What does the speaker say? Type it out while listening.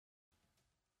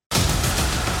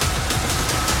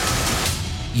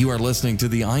You are listening to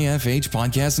the IFH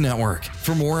Podcast Network.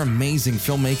 For more amazing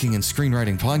filmmaking and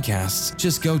screenwriting podcasts,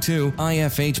 just go to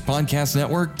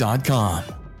ifhpodcastnetwork.com.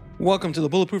 Welcome to the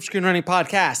Bulletproof Screenwriting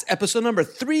Podcast, episode number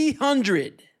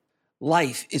 300.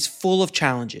 Life is full of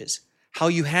challenges. How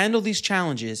you handle these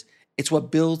challenges, it's what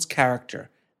builds character.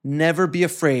 Never be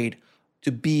afraid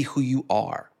to be who you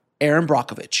are. Erin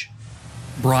Brockovich.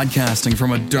 Broadcasting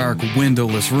from a dark,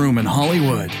 windowless room in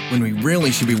Hollywood, when we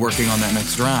really should be working on that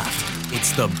next draft.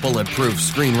 It's the Bulletproof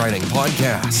Screenwriting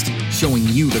Podcast, showing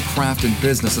you the craft and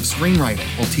business of screenwriting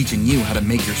while teaching you how to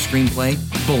make your screenplay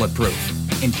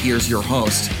bulletproof. And here's your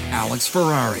host, Alex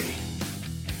Ferrari.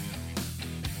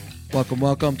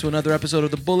 Welcome to another episode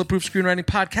of the Bulletproof Screenwriting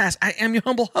Podcast. I am your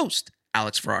humble host,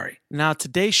 Alex Ferrari. Now,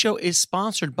 today's show is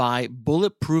sponsored by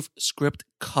Bulletproof Script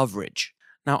Coverage.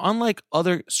 Now, unlike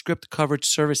other script coverage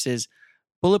services,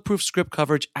 Bulletproof Script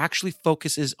Coverage actually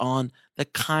focuses on the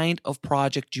kind of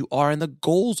project you are and the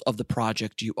goals of the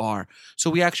project you are. So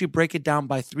we actually break it down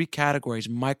by three categories: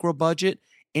 micro budget,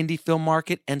 indie film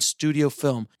market, and studio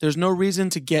film. There's no reason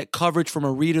to get coverage from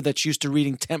a reader that's used to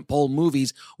reading tentpole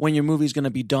movies when your movie's going to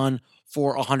be done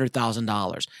for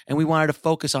 $100,000. And we wanted to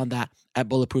focus on that at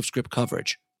Bulletproof Script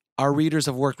Coverage. Our readers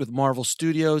have worked with Marvel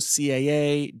Studios,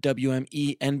 CAA,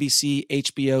 WME, NBC,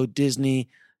 HBO, Disney,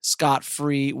 Scott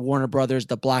Free, Warner Brothers,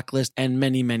 The Blacklist, and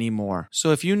many, many more.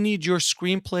 So if you need your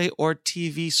screenplay or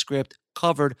TV script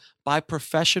covered by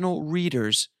professional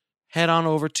readers, head on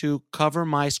over to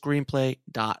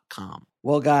covermyscreenplay.com.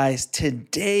 Well, guys,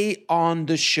 today on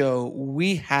the show,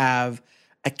 we have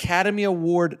Academy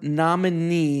Award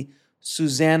nominee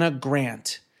Susannah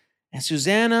Grant. And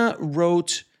Susannah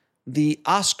wrote the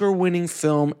Oscar-winning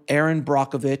film Erin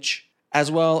Brockovich,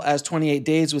 as well as 28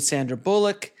 Days with Sandra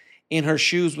Bullock, In Her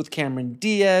Shoes with Cameron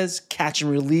Diaz, Catch and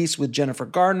Release with Jennifer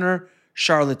Gardner,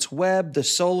 Charlotte's Web, The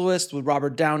Soloist with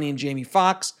Robert Downey and Jamie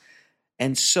Foxx,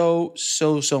 and so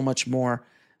much more.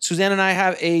 Susannah and I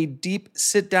have a deep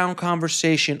sit-down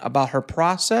conversation about her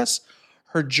process,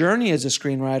 her journey as a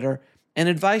screenwriter, and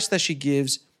advice that she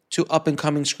gives to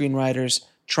up-and-coming screenwriters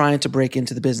trying to break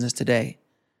into the business today.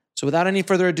 So without any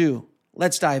further ado,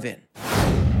 let's dive in.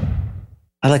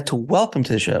 I'd like to welcome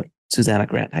to the show Susannah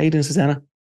Grant. How are you doing, Susannah?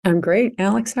 I'm great.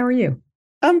 Alex, how are you?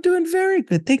 I'm doing very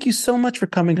good. Thank you so much for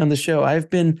coming on the show.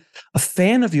 I've been a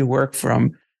fan of your work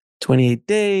from 28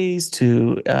 Days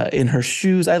to In Her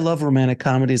Shoes. I love romantic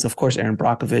comedies. Of course, Erin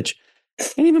Brockovich,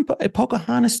 and even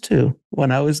Pocahontas too,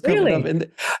 when I was coming up. In the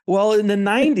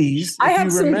 90s. I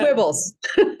have some quibbles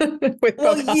with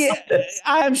Pocahontas. Yeah,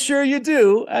 I'm sure you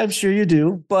do.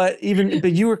 But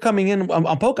you were coming in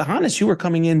on Pocahontas. You were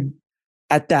coming in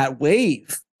at that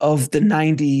wave of the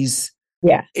 90s.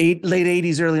 Yeah. Late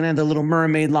 80s, early 90s, The Little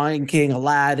Mermaid, Lion King,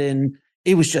 Aladdin.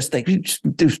 It was just like,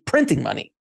 it was printing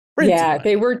money.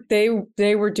 They were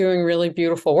doing really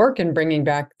beautiful work and bringing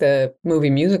back the movie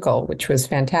musical, which was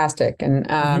fantastic. And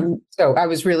so I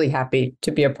was really happy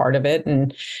to be a part of it.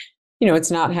 And, you know,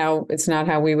 it's not how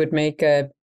we would make a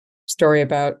story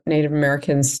about Native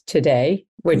Americans today,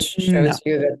 which shows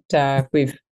you that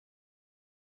we've,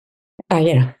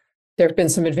 there have been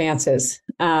some advances.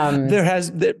 There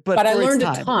has, but I learned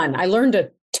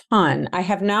a ton. I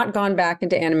have not gone back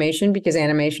into animation because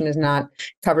animation is not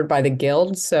covered by the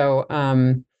Guild. So,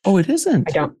 it isn't.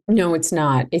 No, it's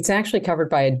not. It's actually covered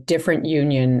by a different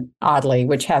union, oddly,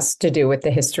 which has to do with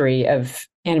the history of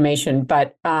animation.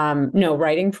 But no,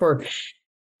 writing for.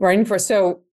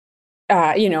 So,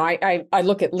 I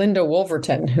look at Linda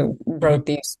Wolverton, who wrote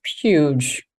these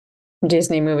huge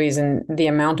Disney movies, and the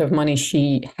amount of money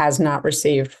she has not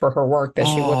received for her work that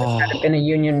she would have had in a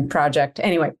union project.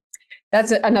 Anyway, that's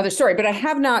another story. But I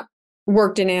have not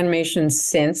worked in animation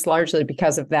since, largely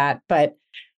because of that. But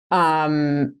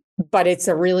it's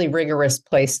a really rigorous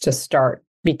place to start,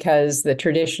 because the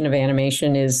tradition of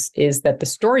animation is that the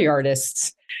story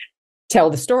artists tell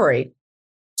the story.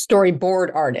 Storyboard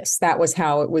artists. That was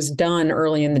how it was done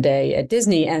early in the day at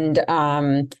Disney. And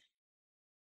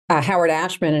Howard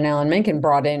Ashman and Alan Menken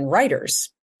brought in writers,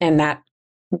 and that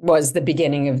was the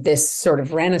beginning of this sort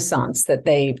of renaissance that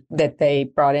they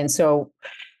brought in. So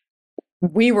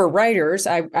we were writers.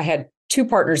 I had two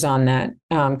partners on that,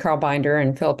 Carl Binder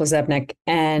and Philip Zebnik,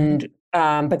 and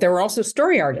but there were also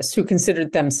story artists who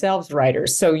considered themselves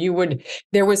writers. So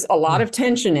there was a lot of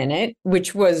tension in it,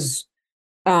 which was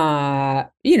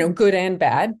good and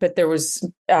bad, but there was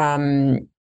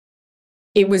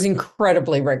it was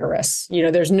incredibly rigorous.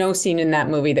 There's no scene in that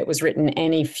movie that was written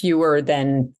any fewer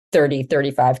than 30,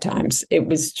 35 times. It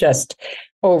was just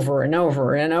over and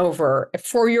over and over.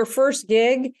 For your first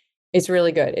gig, it's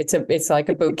really good. It's like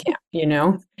a boot camp,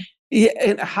 Yeah,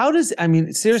 and how does, I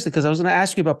mean, seriously, because I was going to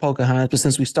ask you about Pocahontas, but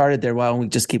since we started there, why don't we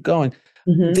just keep going?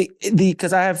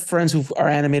 Because I have friends who are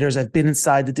animators. I've been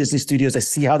inside the Disney studios. I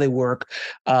see how they work.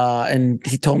 And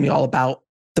he told me all about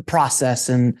the process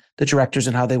and the directors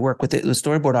and how they work with the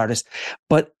storyboard artists.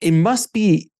 But it must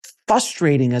be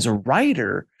frustrating as a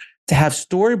writer to have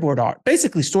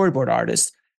basically storyboard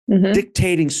artists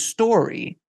dictating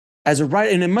story as a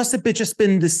writer. And it must have just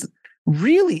been this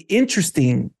really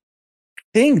interesting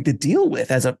thing to deal with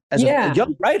as a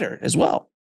young writer as well.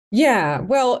 Yeah.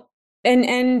 Well,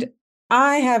 and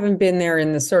I haven't been there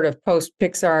in the sort of post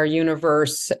Pixar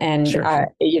universe, and Sure.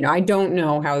 I don't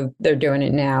know how they're doing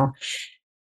it now.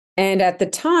 And at the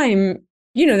time,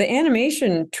 the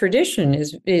animation tradition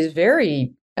is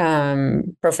very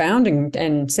profound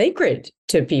and sacred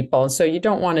to people. So you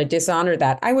don't want to dishonor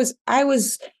that. I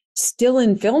was still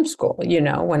in film school,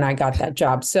 when I got that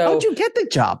job. So how'd you get the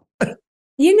job?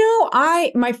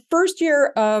 My first year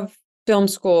of film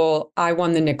school, I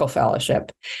won the Nickel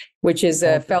Fellowship, which is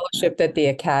a fellowship that the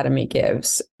Academy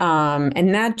gives.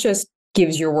 And that just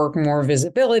gives your work more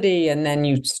visibility. And then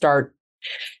you start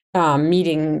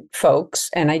meeting folks.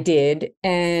 And I did.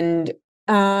 And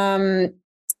I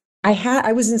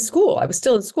was in school. I was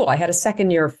still in school. I had a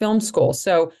second year of film school.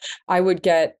 So I would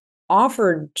get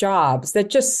offered jobs that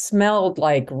just smelled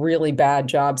like really bad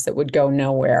jobs that would go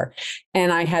nowhere.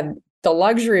 And I had the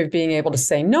luxury of being able to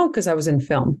say no, because I was in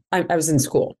film. I was in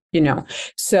school,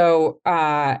 So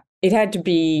it had to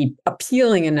be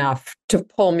appealing enough to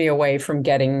pull me away from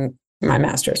getting my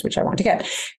master's, which I want to get.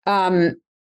 And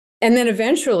then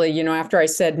eventually, after I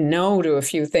said no to a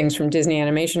few things from Disney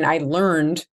Animation, I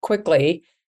learned quickly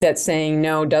that saying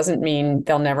no doesn't mean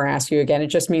they'll never ask you again. It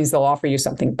just means they'll offer you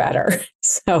something better.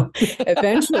 So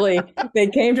eventually they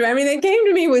came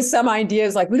to me with some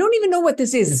ideas like, we don't even know what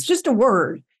this is. It's just a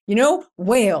word.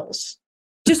 Whales,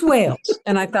 just whales.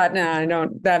 And I thought, no, I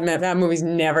don't, that movie's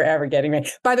never, ever getting made.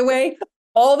 By the way,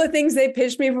 all the things they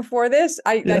pitched me before this,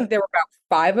 there were about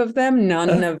 5 of them. None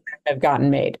of them have gotten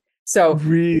made. So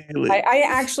really, I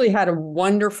actually had a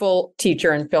wonderful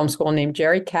teacher in film school named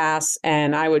Jerry Cass,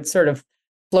 and I would sort of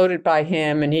float it by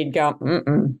him and he'd go,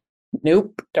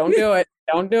 nope, don't do it.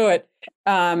 Don't do it.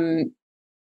 And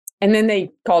then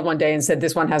they called one day and said,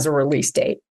 this one has a release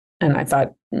date. And I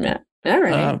thought, nah. All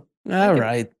right. All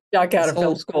right. Duck out of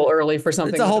film school early for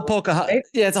something. It's a whole Pocahontas.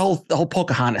 Yeah, it's the whole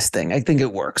Pocahontas thing. I think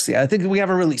it works. Yeah, I think we have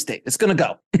a release date. It's going to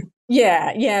go.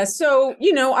 Yeah. So,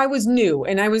 I was new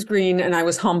and I was green and I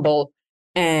was humble.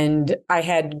 And I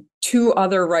had 2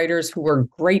 other writers who were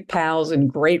great pals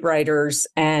and great writers.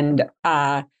 And,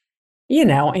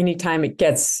 anytime it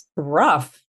gets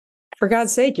rough, for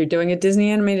God's sake, you're doing a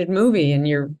Disney animated movie and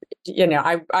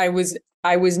I was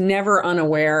never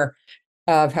unaware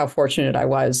of how fortunate I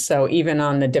was. So even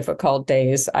on the difficult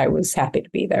days, I was happy to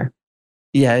be there.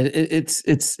 Yeah,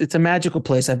 it's a magical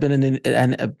place. I've been in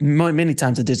many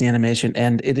times at Disney Animation,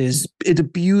 and it's a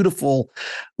beautiful,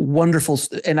 wonderful.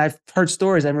 And I've heard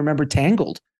stories. I remember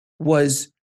Tangled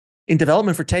was in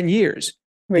development for 10 years.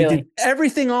 Really, they did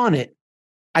everything on it.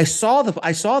 I saw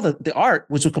the art,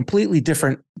 which was completely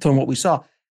different from what we saw.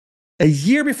 A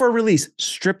year before release,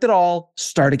 stripped it all,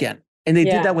 start again, and they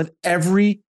did that with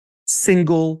every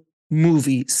single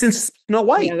movie since Snow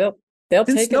White. Yeah, they'll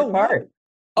take it apart.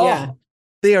 Oh, yeah.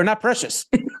 They are not precious.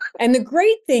 And the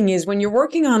great thing is when you're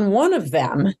working on one of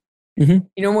them,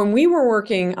 when we were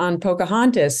working on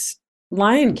Pocahontas,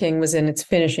 Lion King was in its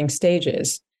finishing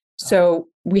stages. So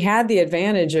we had the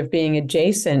advantage of being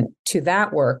adjacent to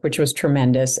that work, which was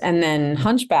tremendous. And then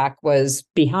Hunchback was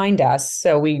behind us.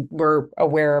 So we were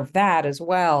aware of that as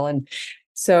well. And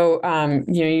so,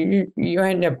 you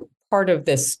end up part of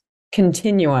this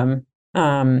continuum.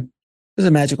 It was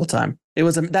a magical time. It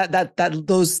was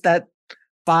that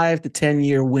 5 to 10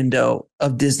 year window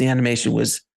of Disney animation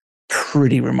was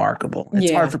pretty remarkable.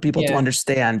 It's hard for people to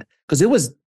understand because it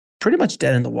was pretty much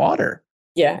dead in the water.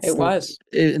 Yeah, it was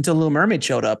until Little Mermaid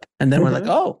showed up, and then we're like,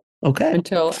 oh, okay.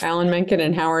 Until Alan Menken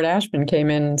and Howard Ashman came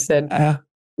in and said,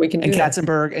 we can do that.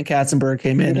 Katzenberg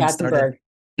came in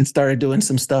and started doing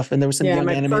some stuff. And there was some young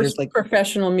animators. My first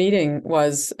professional meeting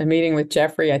was a meeting with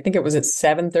Jeffrey. I think it was at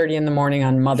 7:30 in the morning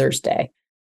on Mother's Day,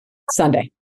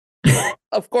 Sunday.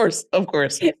 Of course.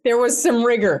 There was some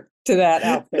rigor to that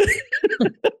outfit.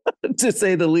 To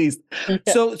say the least.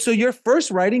 Yeah. So your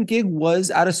first writing gig was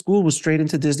out of school, was straight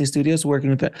into Disney Studios working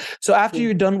with that. So after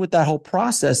you're done with that whole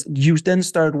process, you then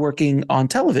started working on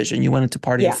television. You went into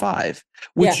Party of Five,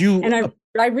 which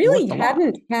I really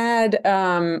hadn't had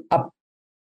a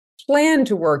plan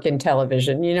to work in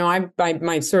television.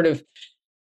 My sort of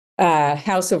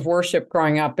house of worship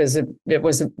growing up was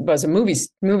a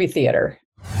movie theater.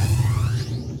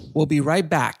 We'll be right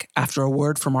back after a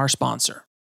word from our sponsor.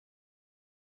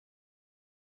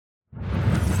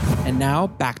 And now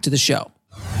back to the show.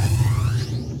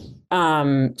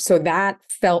 So that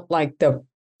felt like the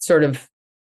sort of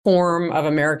form of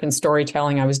American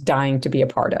storytelling I was dying to be a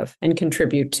part of and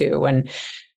contribute to. And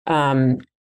that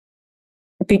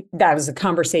was a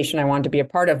conversation I wanted to be a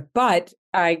part of. But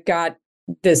I got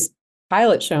this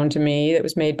pilot shown to me that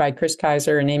was made by Chris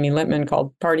Kaiser and Amy Littman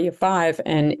called Party of Five.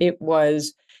 And it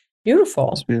was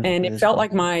beautiful. And it felt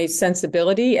like my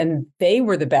sensibility, and they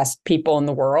were the best people in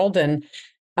the world. And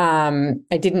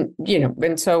I didn't,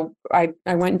 and so I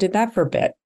went and did that for a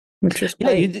bit, which was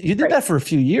great. You did that for a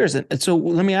few years. And so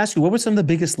let me ask you, what were some of the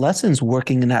biggest lessons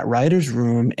working in that writer's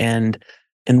room and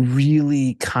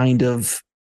really kind of,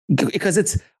 because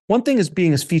it's one thing is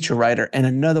being a feature writer and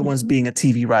another one's being a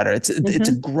TV writer. It's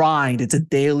a grind. It's a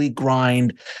daily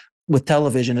grind with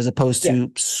television as opposed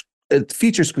to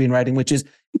feature screenwriting, which is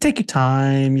you take your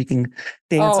time, you can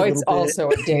dance a little bit. It's also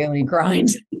a daily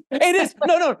grind. It is.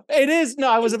 No, it is. No,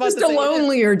 I was about to say. Just a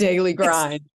lonelier daily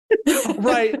grind.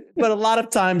 Right. But a lot of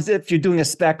times if you're doing a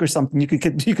spec or something, you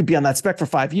could be on that spec for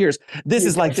 5 years. This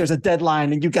is like there's a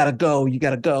deadline and you got to go.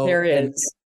 There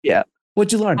is. Yeah.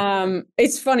 What'd you learn?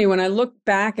 It's funny when I look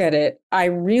back at it, I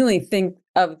really think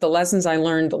of the lessons I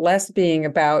learned less being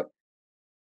about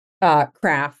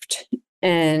craft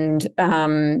and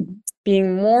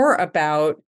being more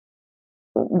about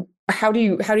how do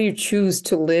you choose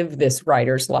to live this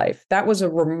writer's life. That was a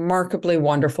remarkably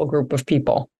wonderful group of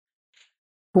people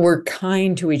who were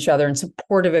kind to each other and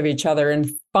supportive of each other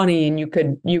and funny, and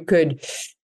you could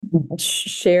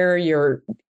share your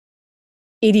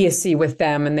idiocy with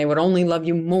them and they would only love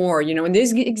you more, and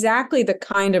this is exactly the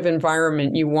kind of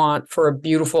environment you want for a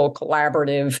beautiful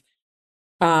collaborative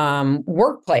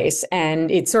workplace.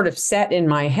 And it's sort of set in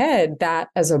my head that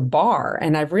as a bar.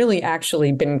 And I've really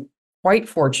actually been quite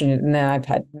fortunate in that I've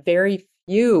had very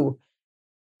few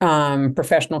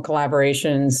professional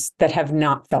collaborations that have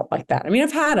not felt like that. I mean,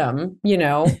 I've had them,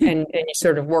 and you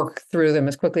sort of work through them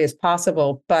as quickly as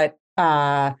possible. But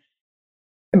that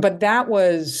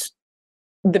was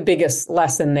the biggest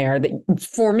lesson there that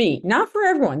for me, not for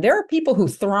everyone. There are people who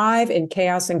thrive in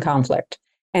chaos and conflict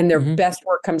and their best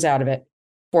work comes out of it.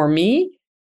 For me,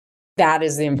 that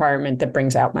is the environment that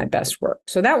brings out my best work.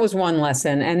 So that was one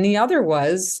lesson. And the other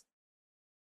was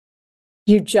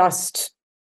you just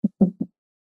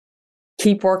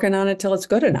keep working on it till it's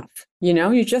good enough.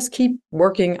 You just keep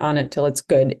working on it till it's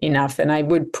good enough. And I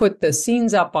would put the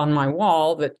scenes up on my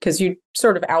wall because you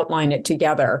sort of outline it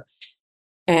together.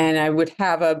 And I would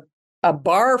have a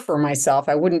bar for myself.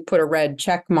 I wouldn't put a red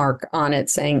check mark on it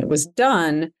saying it was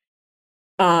done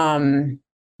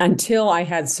until I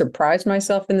had surprised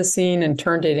myself in the scene and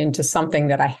turned it into something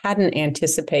that I hadn't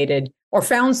anticipated or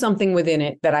found something within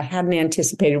it that I hadn't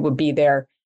anticipated would be there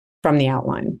from the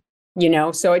outline.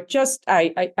 So it just,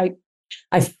 I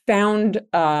found,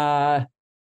 I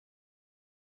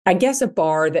guess, a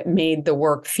bar that made the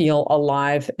work feel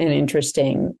alive and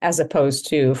interesting as opposed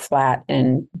to flat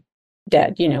and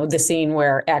dead. The scene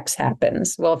where X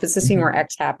happens. Well, if it's the scene where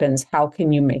X happens, how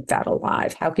can you make that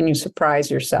alive? How can you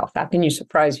surprise yourself? How can you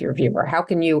surprise your viewer? How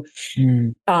can you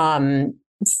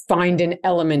find an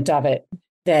element of it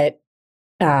that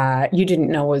you didn't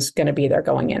know was going to be there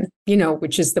going in,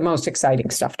 which is the most exciting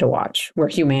stuff to watch, where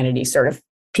humanity sort of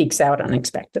peeks out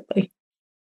unexpectedly.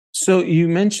 So you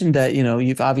mentioned that,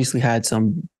 you've obviously had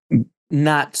some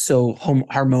not so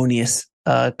harmonious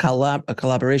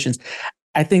collaborations.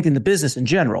 I think in the business in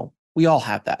general, we all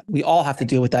have that. We all have to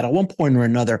deal with that at one point or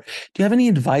another. Do you have any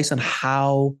advice on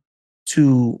how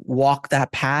to walk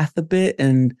that path a bit,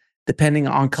 and depending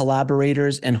on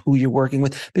collaborators and who you're working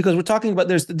with? Because we're talking about,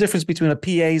 there's the difference between a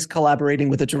PA's collaborating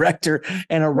with a director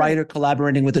and a writer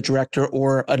collaborating with a director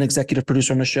or an executive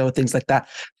producer on a show, things like that.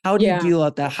 How do you deal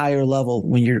at that higher level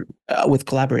when you're with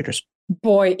collaborators?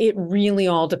 Boy, it really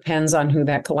all depends on who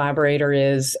that collaborator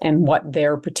is and what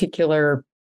their particular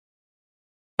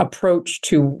approach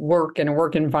to work and a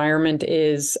work environment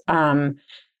is. I've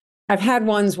had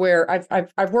ones where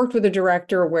I've worked with a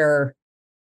director where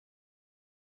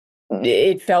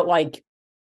it felt like,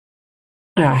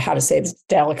 how to say this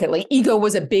delicately, ego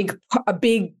was a big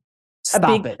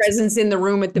presence in the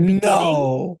room at the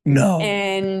beginning. No.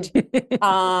 And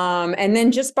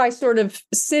then just by sort of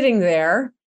sitting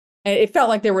there, it felt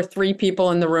like there were three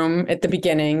people in the room at the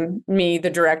beginning, me,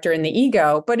 the director, and the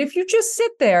ego. But if you just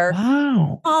sit there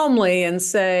calmly and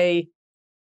say,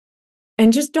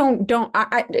 and just don't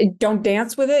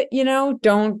dance with it,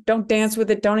 don't dance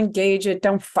with it, don't engage it,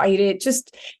 don't fight it.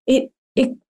 Just if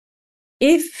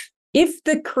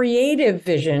the creative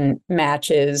vision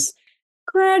matches,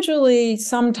 gradually,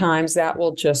 sometimes that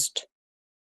will just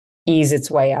ease its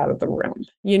way out of the room,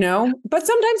 but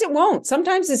sometimes it won't.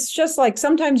 Sometimes it's just like,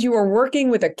 sometimes you are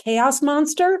working with a chaos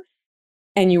monster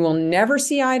and you will never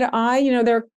see eye to eye.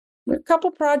 There are a couple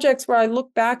projects where I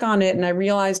look back on it and I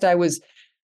realized I was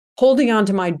holding on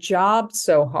to my job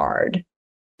so hard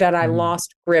that I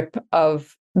lost grip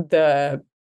of the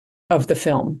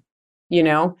film,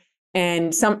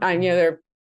 and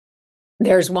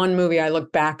there's one movie I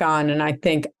look back on and I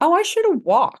think, oh, I should have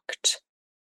walked.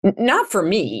 Not for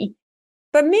me,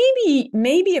 but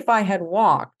maybe if I had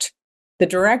walked, the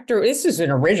director, this is an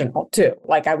original too.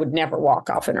 Like, I would never walk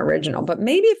off an original, but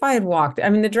maybe if I had walked,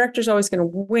 the director's always going to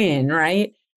win,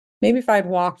 right? Maybe if I'd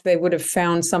walked, they would have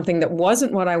found something that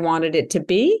wasn't what I wanted it to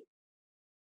be,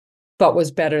 but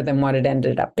was better than what it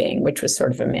ended up being, which was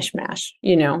sort of a mishmash,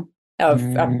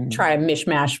 try a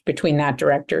mishmash between that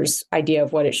director's idea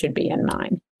of what it should be and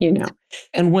mine,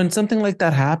 And when something like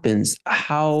that happens,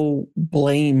 how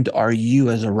blamed are you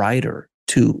as a writer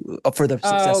for the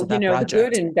success of that project? The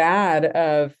good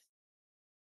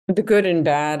and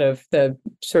bad of the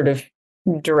sort of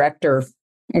director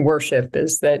worship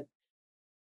is that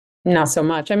not so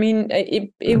much.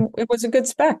 It was a good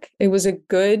spec. It was a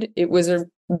good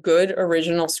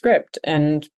original script,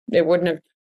 and it wouldn't have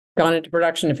gone into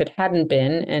production if it hadn't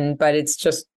been. But it's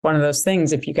just one of those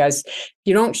things. If you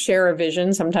don't share a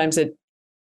vision, sometimes it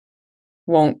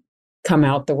won't come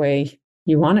out the way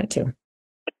you want it to.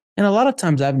 And a lot of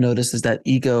times I've noticed is that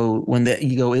when the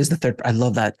ego is the third, I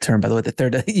love that term, by the way,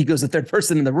 the ego is the third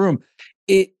person in the room.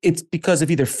 It's because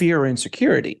of either fear or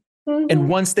insecurity. Mm-hmm. And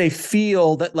once they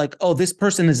feel that, like, oh, this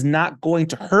person is not going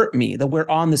to hurt me, that we're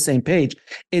on the same page,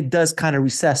 it does kind of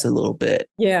recess a little bit.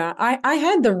 Yeah. I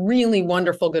had the really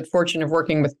wonderful good fortune of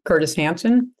working with Curtis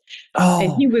Hanson. Oh,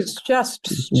 and he was just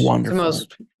wonderful. The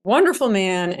most wonderful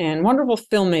man and wonderful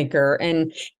filmmaker.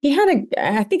 And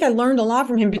I think I learned a lot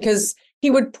from him because he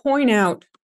would point out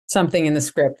something in the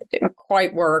script that didn't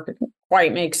quite work, didn't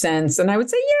quite make sense. And I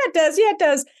would say, yeah, it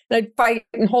does. And I'd fight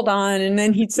and hold on. And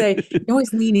then he'd say, you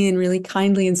always lean in really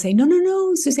kindly and say,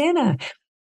 no, Susannah,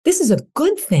 this is a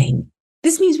good thing.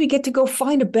 This means we get to go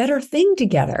find a better thing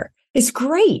together. It's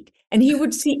great. And he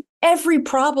would see every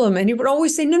problem and he would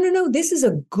always say, no, this is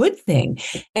a good thing.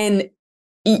 And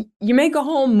you make a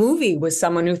whole movie with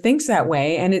someone who thinks that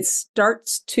way, and it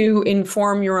starts to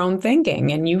inform your own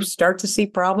thinking, and you start to see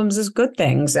problems as good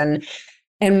things. And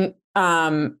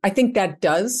I think that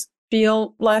does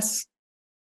feel less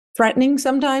threatening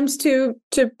sometimes to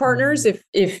partners if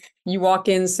you walk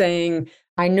in saying,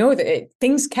 I know that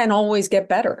things can always get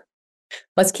better.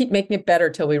 Let's keep making it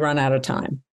better till we run out of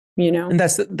time. And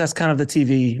that's kind of the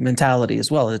TV mentality as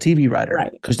well, the TV writer,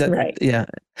 right? Because yeah,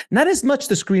 not as much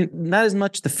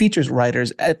the features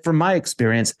writers, from my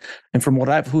experience and from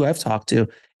who I've talked to,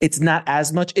 it's not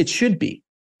as much. It should be,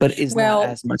 but it's not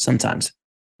as much sometimes.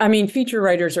 Feature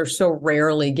writers are so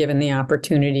rarely given the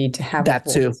opportunity to have that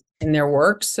too in their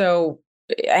work. So,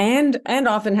 and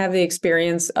often have the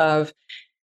experience of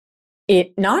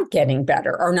it not getting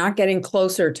better or not getting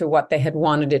closer to what they had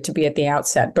wanted it to be at the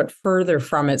outset, but further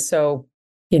from it. So,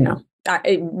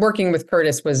 working with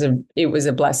Curtis was a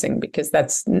blessing because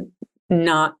that's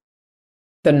not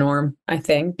the norm, I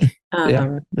think. It's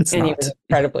and not. he was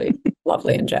incredibly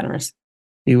lovely and generous.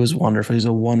 He was wonderful. He's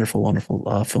a wonderful, wonderful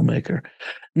filmmaker.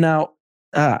 Now,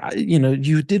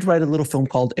 you did write a little film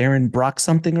called Erin Brock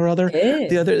something or other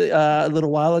a little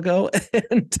while ago.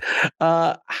 And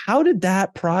how did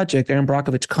that project, Erin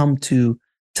Brockovich, come to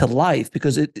life?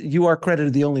 Because you are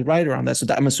credited the only writer on that. So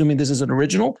I'm assuming this is an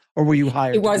original, or were you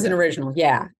hired? It was an original.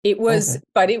 Yeah, it was. Okay.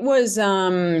 But it was.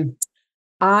 I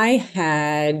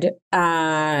had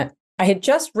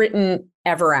just written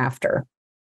Ever After.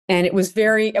 And it was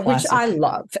very, classic. Which I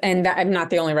love. And I'm not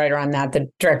the only writer on that. The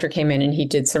director came in and he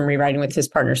did some rewriting with his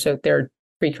partner. So there are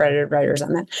 3 credited writers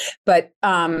on that. But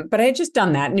I had just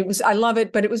done that. And I love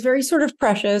it, but it was very sort of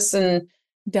precious and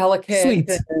delicate.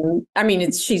 Sweet. And,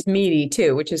 she's meaty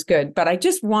too, which is good. But I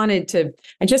just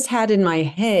had in my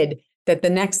head that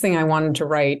the next thing I wanted to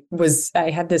write was,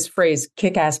 I had this phrase,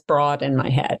 kick-ass broad in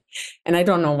my head. And I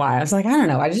don't know why. I was like, I don't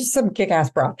know. I just said kick-ass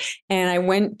broad. And I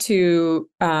went to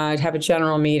have a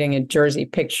general meeting at Jersey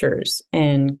Pictures,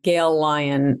 and Gail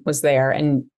Lyon was there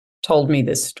and told me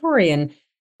this story. And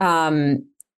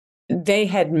they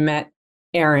had met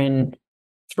Erin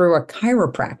through a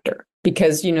chiropractor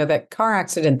because, that car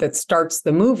accident that starts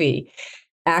the movie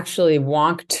actually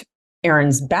wonked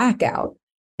Erin's back out.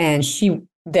 And she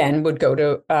then would go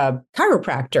to a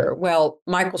chiropractor. Well,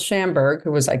 Michael Schamberg,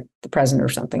 who was like the president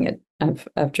or something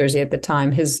of Jersey at the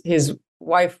time, his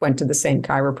wife went to the same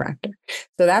chiropractor.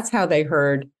 So that's how they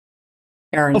heard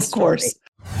Erin's Of course. story.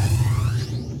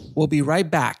 We'll be right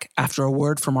back after a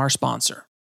word from our sponsor.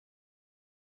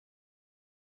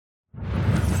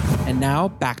 And now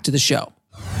back to the show.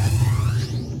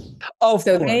 So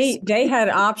they had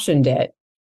optioned it.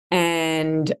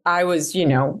 And I was,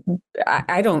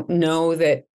 I don't know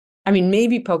that, I mean,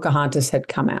 maybe Pocahontas had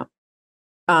come out.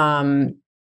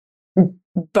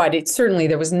 But it certainly,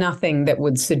 there was nothing that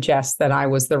would suggest that I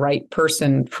was the right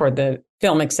person for the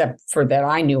film, except for that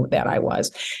I knew that I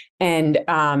was. And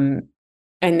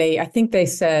I think they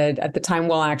said at the time,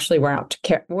 well, actually, we're out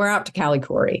to Cali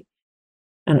Corey.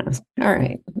 And I was,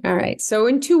 all right. So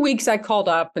in 2 weeks, I called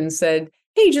up and said,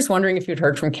 hey, just wondering if you'd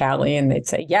heard from Cali. And they'd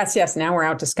say, yes, now we're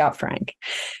out to Scott Frank.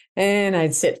 And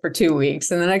I'd sit for 2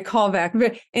 weeks and then I'd call back.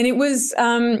 And it was,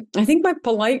 I think my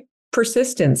polite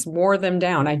persistence wore them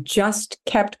down. I just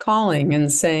kept calling and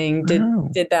saying,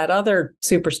 did that other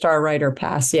superstar writer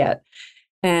pass yet?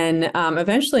 And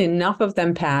eventually enough of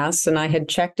them passed, and I had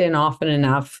checked in often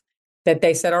enough that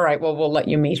they said, all right, well, we'll let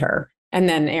you meet her. And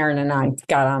then Erin and I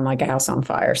got on like a house on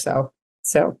fire. So.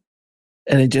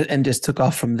 And it just took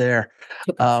off from there.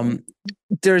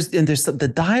 There's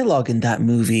the dialogue in that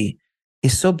movie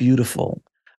is so beautiful.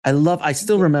 I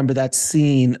still remember that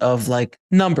scene of like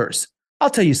numbers.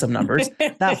 I'll tell you some numbers.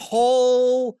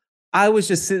 I was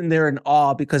just sitting there in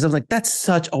awe because I was like, that's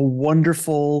such a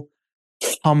wonderful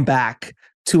comeback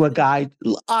to a guy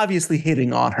obviously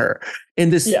hitting on her in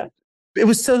this. Yeah. It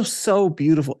was so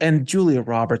beautiful. And Julia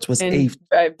Roberts was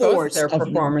both their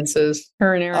performances.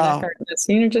 Her and Erin Eckhart in that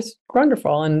scene are just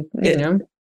wonderful. And,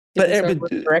 but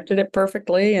directed it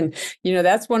perfectly. And,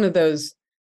 that's one of those,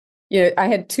 I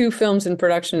had 2 films in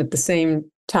production at the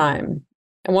same time.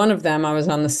 And one of them I was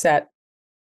on the set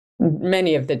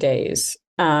many of the days.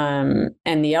 And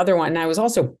the other one, and I was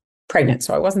also pregnant,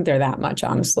 so I wasn't there that much,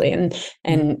 honestly. And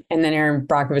then Erin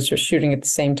Brockovich was shooting at the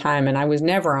same time, and I was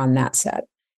never on that set.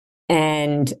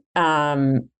 And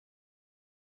Erin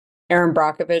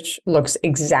Brockovich looks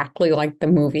exactly like the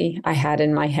movie I had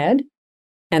in my head.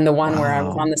 And the one where I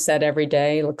was on the set every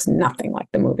day looks nothing like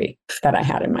the movie that I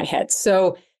had in my head.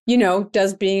 So,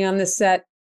 does being on the set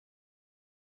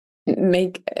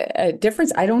make a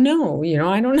difference? I don't know.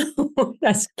 I don't know.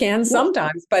 That can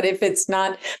sometimes, but if it's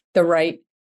not the right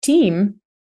team.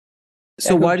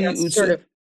 So why do you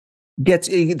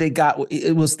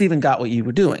Steven got what you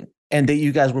were doing, and that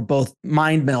you guys were both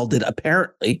mind melded,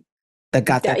 apparently, that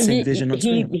got that same vision on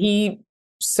screen. He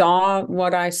saw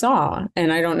what I saw,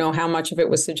 and I don't know how much of it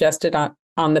was suggested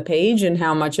on the page and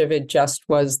how much of it just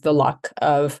was the luck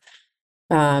of,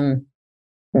 2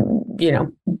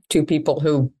 people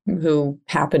who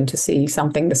happened to see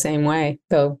something the same way,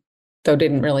 though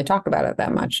didn't really talk about it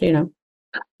that much,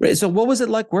 Right. So what was it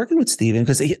like working with Steven?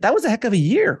 Because that was a heck of a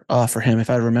year for him, if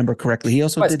I remember correctly. He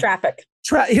also did Traffic.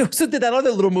 He also did that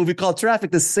other little movie called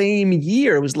Traffic the same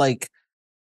year. It was like,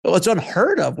 it's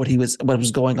unheard of what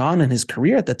was going on in his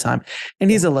career at the time.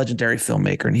 And he's a legendary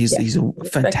filmmaker, and he's a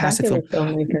fantastic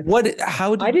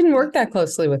filmmaker. I didn't work that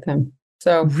closely with him.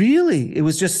 So really, it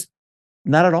was just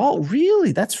not at all.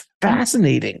 Really, that's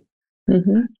fascinating.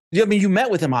 Mm-hmm. I mean, you met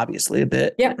with him obviously a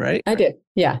bit. Yeah, right. I did.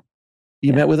 Yeah.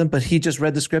 You met with him, but he just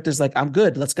read the script. Is like, I'm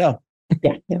good. Let's go.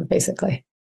 Yeah, basically.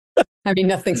 I mean,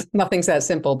 nothing's that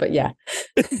simple, but yeah.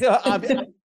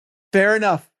 Fair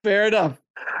enough.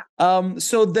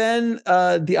 So then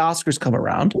the Oscars come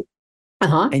around,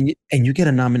 and you get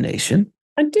a nomination.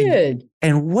 I did.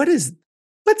 And what's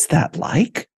that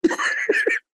like?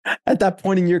 At that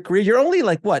point in your career, you're only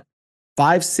like what,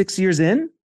 5-6 years in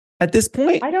at this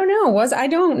point? I don't know. I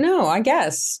don't know. I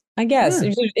guess. Yeah.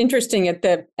 It was interesting at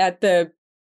the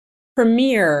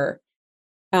premiere.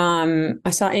 I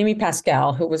saw Amy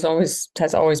Pascal, who has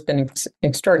always been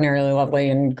extraordinarily lovely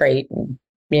and great. And,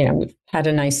 we've had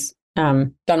a nice,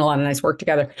 done a lot of nice work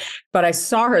together. But I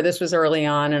saw her. This was early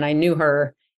on, and I knew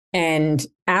her. And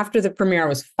after the premiere, I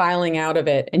was filing out of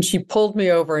it, and she pulled me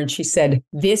over and she said,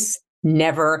 "This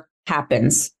never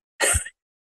happens."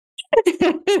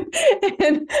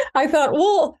 And I thought,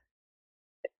 well,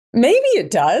 maybe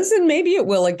it does, and maybe it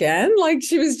will again. Like,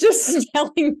 she was just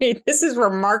telling me, this is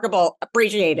remarkable.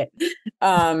 Appreciate it.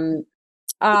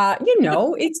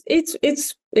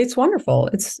 It's wonderful.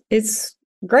 It's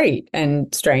great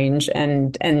and strange.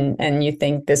 And you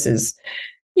think this is,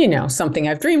 something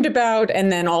I've dreamed about.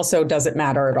 And then also, does it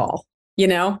matter at all?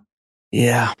 Yeah.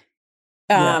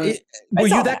 Were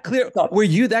you that clear? Were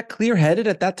you that clear-headed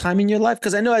at that time in your life?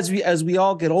 Because I know as we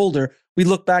all get older, we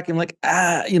look back and like,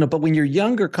 but when you're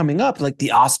younger, coming up, like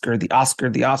the Oscar.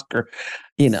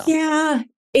 Yeah,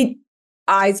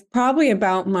 it's probably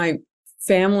about my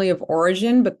family of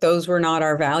origin, but those were not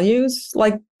our values.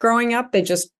 Like growing up, they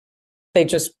just They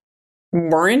just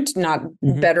weren't, not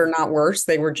better, not worse.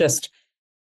 They were just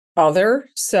other.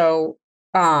 So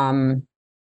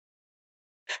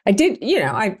I did,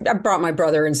 I brought my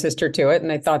brother and sister to it,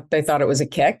 and they thought it was a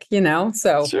kick,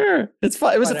 so sure, it's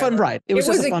fun. It was a fun ride. It was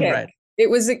just a fun ride.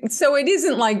 So it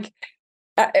isn't like,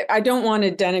 I don't want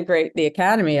to denigrate the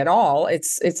Academy at all.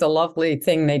 It's a lovely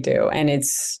thing they do, and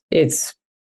it's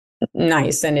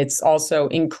nice, and it's also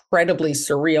incredibly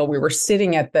surreal. We were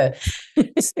sitting at the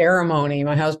ceremony,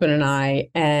 my husband and I,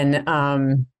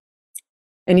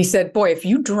 and he said, boy, if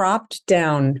you dropped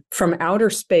down from outer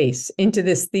space into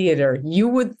this theater, you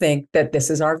would think that this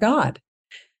is our God.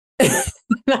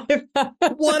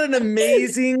 What an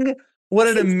amazing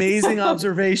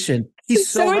observation. He's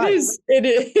so right.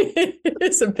 It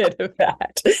is a bit of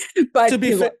that. But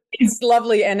it's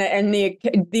lovely, and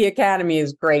the Academy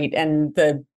is great, and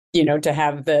to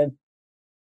have the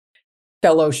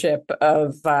fellowship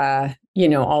of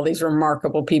all these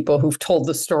remarkable people who've told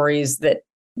the stories that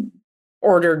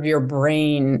ordered your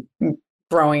brain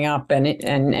growing up and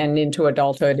into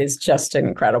adulthood is just an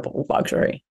incredible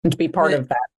luxury. And to be part of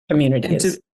that community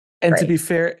to be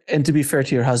fair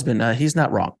to your husband, he's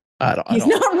not wrong. He's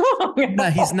not wrong.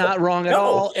 No, he's not wrong at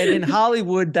all. And in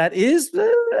Hollywood, that is,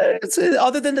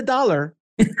 other than the dollar,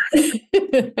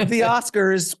 the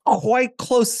Oscar is quite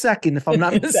close second, if I'm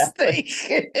not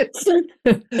mistaken.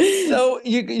 So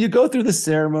you go through the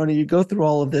ceremony, you go through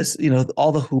all of this,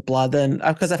 all the hoopla. Then,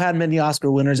 because I've had many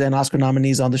Oscar winners and Oscar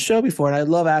nominees on the show before, and I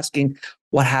love asking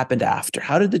what happened after.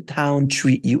 How did the town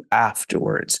treat you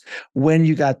afterwards when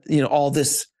you got all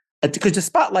this? Because the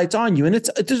spotlight's on you, and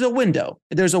there's a window.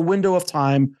 There's a window of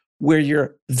time where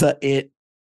you're the it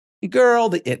girl,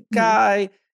 the it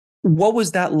guy. What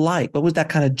was that like? What was that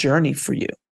kind of journey for you?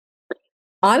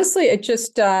 Honestly, it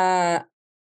just I'm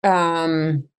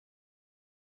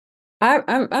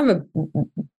a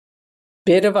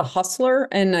bit of a hustler,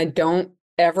 and I don't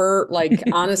ever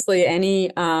honestly I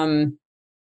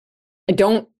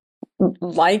don't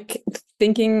like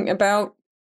thinking about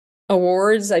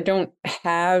awards. I don't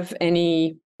have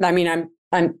any. I mean,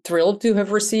 I'm thrilled to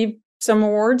have received some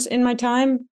awards in my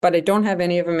time, but I don't have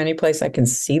any of them any place I can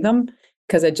see them,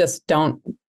 because I just don't.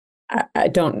 I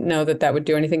don't know that would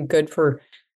do anything good for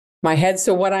my head.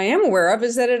 So what I am aware of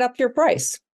is that it upped your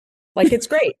price. It's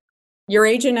great. Your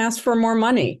agent asked for more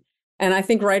money, and I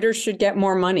think writers should get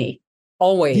more money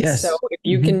always. Yes. So if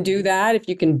you can do that, if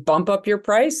you can bump up your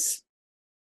price,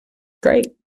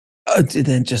 great.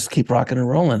 Then just keep rocking and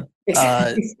rolling.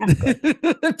 Exactly.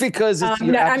 Because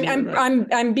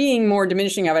I'm being more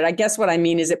diminishing of it. I guess what I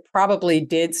mean is it probably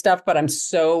did stuff, but I'm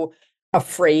so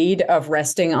afraid of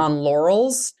resting on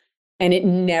laurels, and it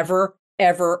never,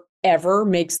 ever, ever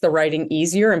makes the writing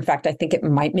easier. In fact, I think it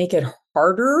might make it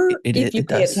harder if you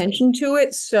pay attention to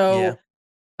it. So,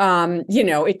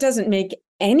 it doesn't make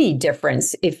any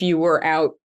difference if you were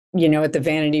out, at the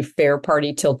Vanity Fair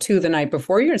party till 2 the night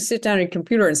before. You're going to sit down at your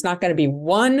computer, and it's not going to be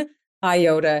one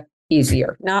iota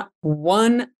easier, not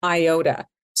one iota.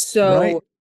 So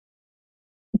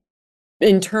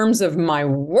in terms of my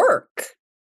work,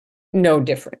 no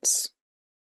difference.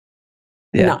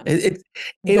 Yeah. It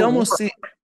almost seems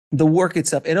the work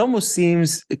itself, it almost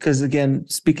seems, because again,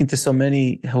 speaking to so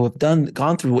many who have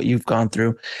gone through what you've gone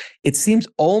through, it seems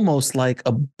almost like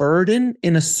a burden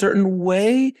in a certain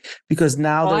way, because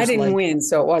now I didn't win,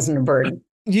 so it wasn't a burden.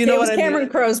 It was Cameron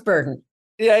Crowe's burden.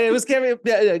 Yeah, it was Cameron.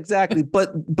 Yeah, exactly.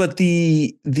 But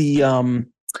the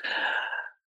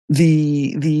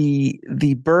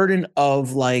burden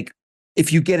of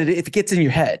if it gets in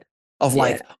your head of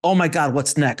oh my God,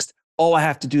 what's next? Oh, I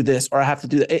have to do this, or I have to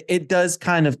do that. It does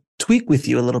kind of tweak with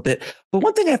you a little bit. But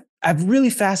one thing I've really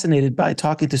fascinated by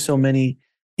talking to so many,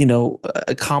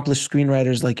 accomplished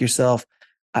screenwriters like yourself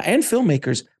and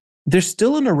filmmakers, there's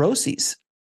still a neuroses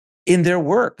in their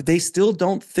work. They still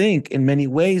don't think in many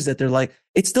ways that they're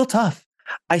it's still tough.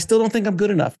 I still don't think I'm good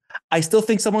enough. I still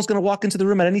think someone's going to walk into the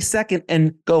room at any second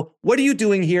and go, what are you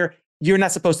doing here? You're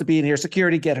not supposed to be in here.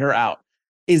 Security, get her out.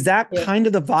 Is that kind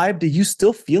of the vibe? Do you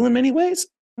still feel in many ways?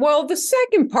 Well, the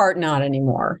second part, not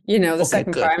anymore.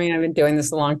 Second part, I mean, I've been doing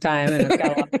this a long time, and I've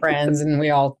got a lot of friends, and we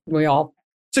all.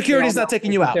 Security's not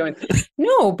taking you out.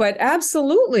 No, but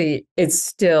absolutely, it's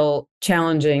still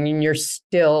challenging, and you're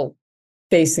still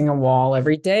facing a wall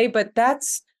every day. But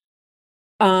that's,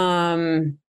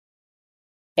 the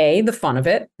fun of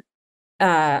it.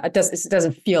 It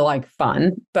doesn't feel like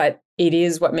fun, but it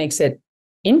is what makes it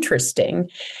interesting.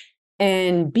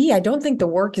 And B, I don't think the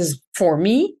work for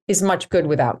me is much good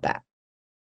without that.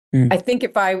 I think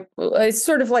it's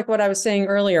sort of like what I was saying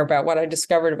earlier about what I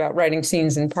discovered about writing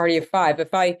scenes in Party of Five.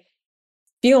 If I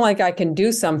feel like I can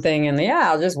do something and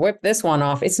I'll just whip this one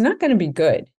off, it's not going to be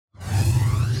good.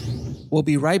 We'll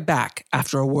be right back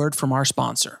after a word from our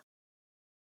sponsor.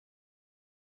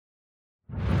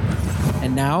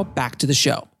 And now back to the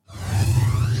show.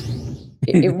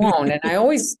 It won't. And I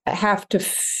always have to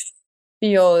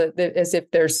feel that as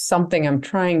if there's something I'm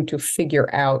trying to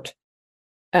figure out.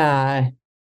 And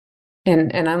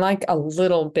I like a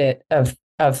little bit of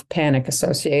panic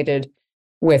associated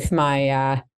with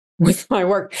my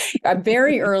work.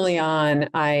 Very early on,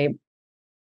 I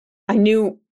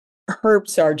knew Herb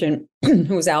Sargent,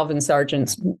 who was Alvin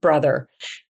Sargent's brother.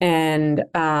 And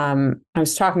I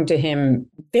was talking to him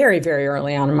very, very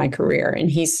early on in my career.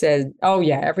 And he said, oh,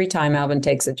 yeah, every time Alvin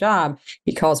takes a job,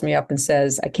 he calls me up and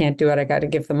says, I can't do it. I got to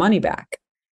give the money back.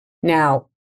 Now,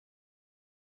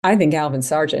 I think Alvin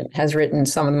Sargent has written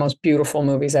some of the most beautiful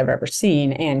movies I've ever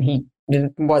seen. And he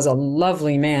was a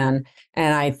lovely man.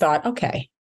 And I thought, okay,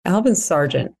 Alvin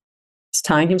Sargent is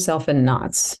tying himself in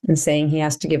knots and saying he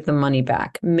has to give the money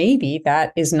back. Maybe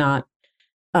that is not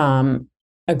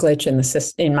a glitch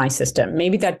in my system.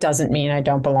 Maybe that doesn't mean I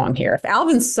don't belong here. If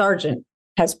Alvin Sargent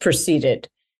has proceeded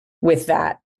with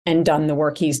that and done the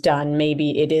work he's done,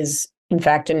 maybe it is, in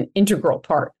fact, an integral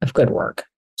part of good work.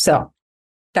 So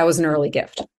that was an early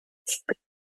gift.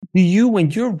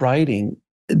 When you're writing,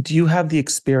 do you have the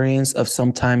experience of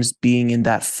sometimes being in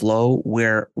that flow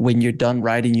where when you're done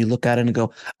writing, you look at it and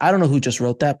go, I don't know who just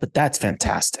wrote that, but that's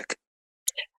fantastic?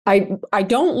 I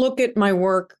don't look at my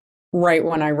work right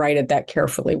when I write it that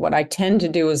carefully. What I tend to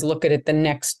do is look at it the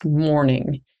next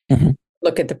morning,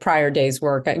 look at the prior day's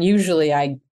work. Usually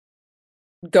I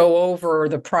go over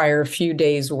the prior few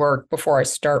days' work before I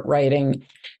start writing.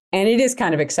 And it is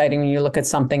kind of exciting when you look at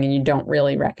something and you don't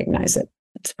really recognize it.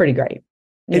 It's pretty great.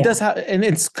 It does have, and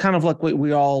it's kind of like what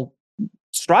we all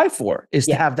strive for, is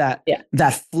to have that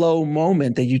flow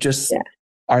moment that you just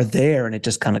are there and it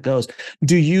just kind of goes.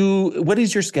 What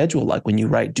is your schedule like when you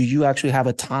write? Do you actually have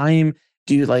a time?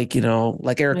 Do you like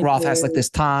Eric Roth has like this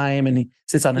time and he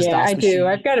sits on his DOS machine? I do.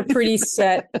 I've got a pretty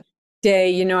set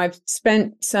day. I've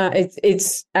spent some,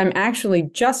 I'm actually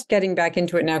just getting back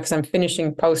into it now because I'm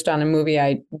finishing post on a movie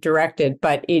I directed,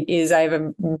 but I have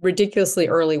a ridiculously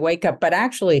early wake up, but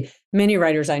actually many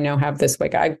writers I know have this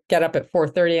wake up. I get up at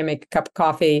 4:30, I make a cup of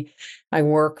coffee. I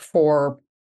work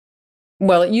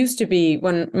it used to be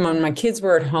when my kids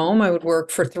were at home, I would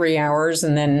work for 3 hours.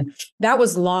 And then that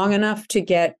was long enough to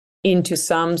get into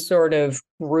some sort of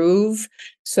groove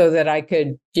so that I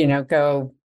could,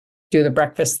 go do the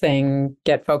breakfast thing,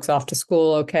 get folks off to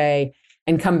school okay,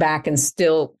 and come back and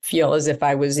still feel as if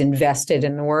I was invested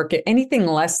in the work. Anything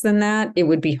less than that, it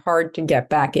would be hard to get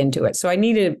back into it. So I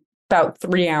needed about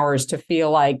 3 hours to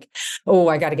feel like, oh,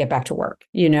 I got to get back to work,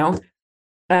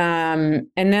 And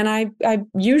then I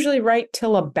usually write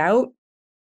till about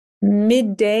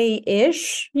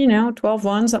midday-ish,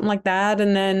 12:01, something like that.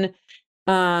 And then,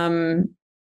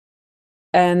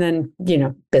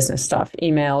 business stuff,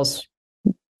 emails,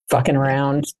 fucking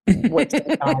around. What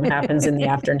happens in the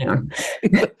afternoon.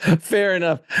 Fair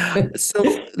enough. So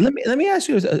let me ask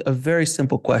you a very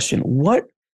simple question. What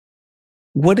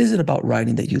is it about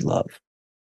writing that you love?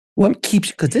 What keeps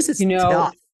you? Because this is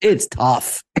tough. It's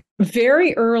tough.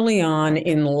 Very early on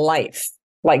in life,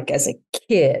 like as a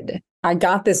kid, I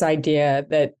got this idea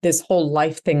that this whole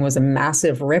life thing was a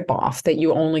massive ripoff, that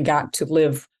you only got to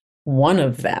live one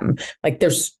of them. Like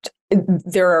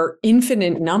there are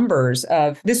infinite numbers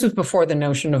of, this was before the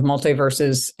notion of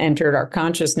multiverses entered our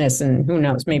consciousness, and who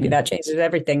knows, maybe that changes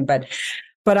everything. But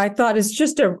I thought it's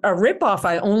just a ripoff.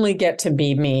 I only get to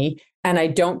be me, and I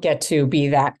don't get to be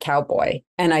that cowboy,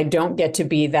 and I don't get to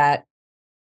be that,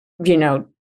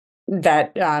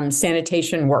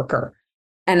 sanitation worker.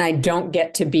 And I don't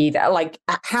get to be that. Like,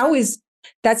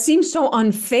 that seems so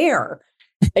unfair.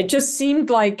 It just seemed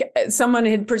like someone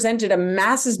had presented a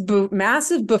massive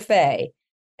buffet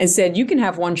and said, you can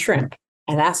have one shrimp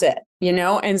and that's it,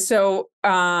 And so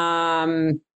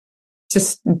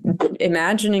just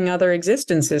imagining other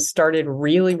existences started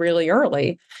really, really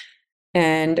early.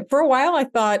 And for a while, I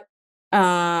thought,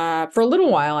 I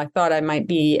might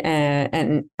be,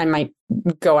 and I might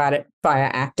go at it via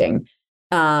acting.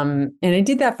 And I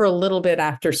did that for a little bit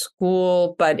after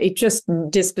school, but it just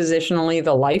dispositionally,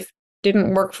 the life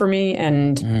didn't work for me.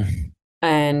 And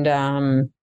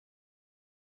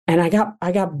I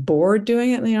got bored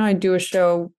doing it. I do a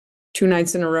show 2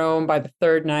 nights in a row. And by the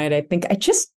third night, I think I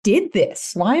just did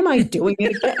this. Why am I doing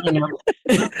it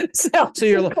again? So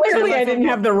you're clearly I didn't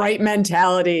have the right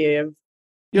mentality of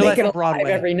your life on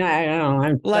Broadway every night. I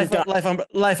don't know.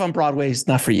 Life on Broadway is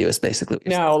not for you. It's basically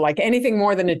no, like anything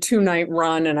more than a 2-night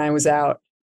run, and I was out.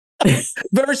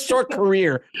 Very short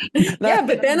career. Yeah,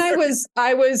 but then I was,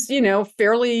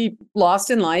 fairly lost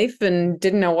in life and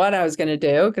didn't know what I was going to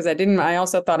do because I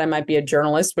also thought I might be a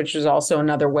journalist, which was also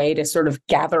another way to sort of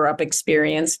gather up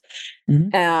experience.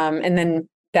 Mm-hmm. And then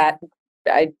that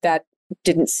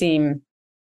didn't seem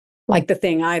like the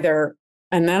thing either.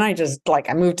 And then I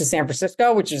moved to San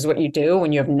Francisco, which is what you do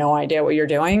when you have no idea what you're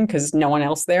doing because no one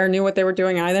else there knew what they were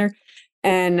doing either.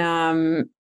 And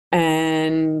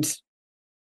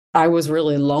I was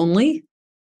really lonely.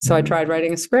 So I tried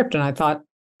writing a script and I thought,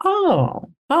 oh,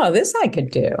 this I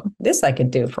could do. This I could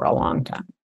do for a long time.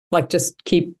 Like just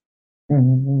keep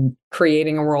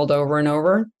creating a world over and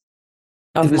over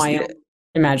of my own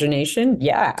imagination.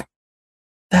 Yeah.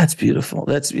 That's beautiful.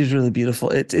 That's really beautiful.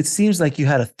 It seems like you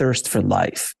had a thirst for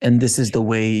life. And this is the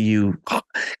way you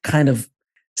kind of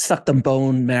suck the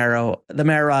marrow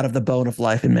out of the bone of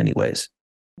life in many ways.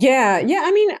 Yeah.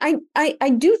 I mean, I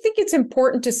do think it's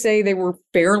important to say they were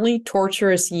fairly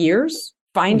torturous years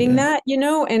finding that,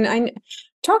 and I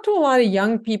talk to a lot of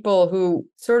young people who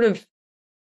sort of,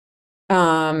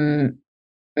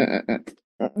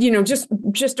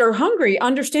 just are hungry,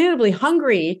 understandably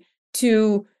hungry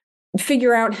to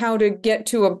figure out how to get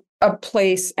to a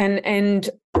place and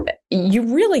you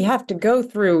really have to go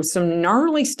through some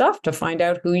gnarly stuff to find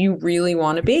out who you really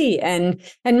want to be. And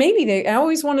maybe I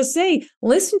always want to say,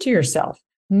 listen to yourself.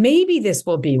 Maybe this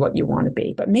will be what you want to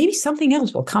be, but maybe something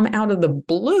else will come out of the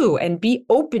blue and be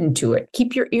open to it.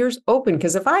 Keep your ears open.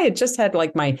 Because if I had just had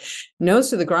like my nose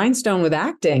to the grindstone with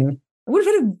acting, I would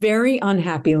have had a very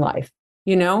unhappy life,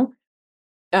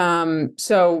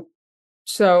 So,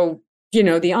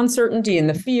 the uncertainty and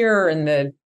the fear and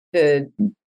the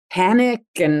panic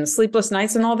and sleepless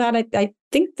nights and all that, I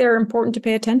think they're important to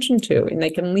pay attention to, and they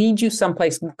can lead you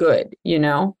someplace good,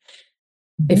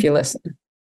 if you listen.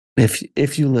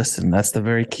 If you listen, that's the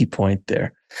very key point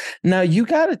there. Now, you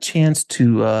got a chance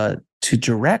to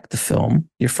direct the film,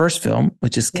 your first film,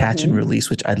 which is Catch and Release,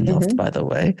 which I loved, by the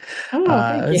way. Oh,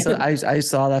 thank you. So I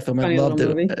saw that film. Funny I loved it.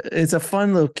 movie. It's a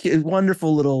fun little,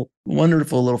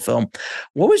 wonderful little film.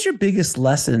 What was your biggest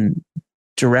lesson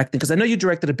directing? Because I know you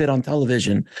directed a bit on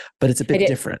television, but it's a bit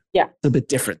different. Yeah. It's a bit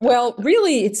different. Well,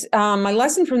 really, it's my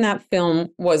lesson from that film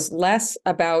was less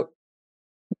about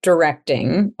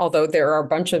directing, although there are a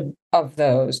bunch of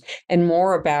those, and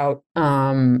more about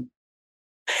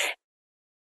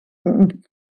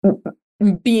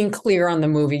being clear on the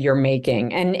movie you're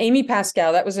making. And Amy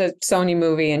Pascal, that was a Sony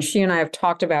movie, and she and I have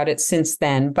talked about it since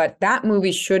then, but that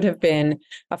movie should have been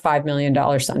a $5 million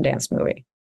Sundance movie.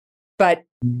 But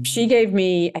she gave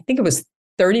me, I think it was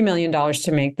 $30 million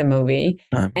to make the movie.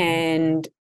 And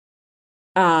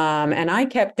I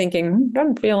kept thinking,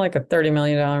 doesn't feel like a $30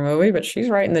 million movie, but she's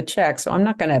writing the check, so I'm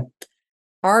not going to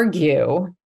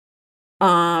argue.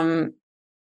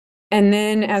 And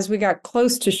then as we got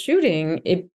close to shooting,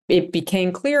 it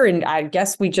became clear, and I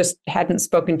guess we just hadn't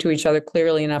spoken to each other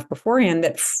clearly enough beforehand,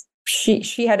 that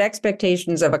she had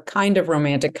expectations of a kind of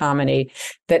romantic comedy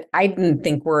that I didn't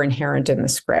think were inherent in the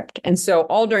script. And so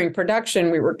all during production,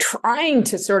 we were trying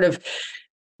to sort of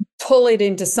pull it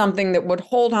into something that would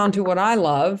hold on to what I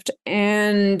loved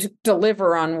and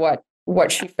deliver on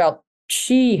what she felt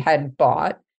she had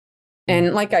bought.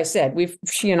 And like I said,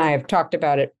 she and I have talked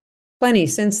about it plenty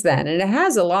since then, and it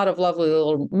has a lot of lovely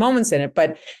little moments in it,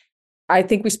 but I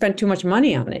think we spent too much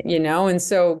money on it, and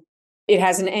so it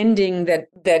has an ending that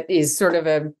is sort of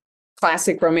a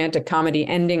classic romantic comedy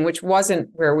ending, which wasn't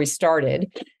where we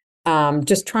started.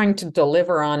 Just trying to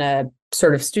deliver on a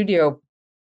sort of studio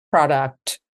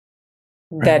product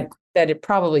that it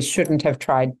probably shouldn't have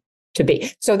tried to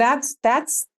be. So that's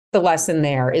the lesson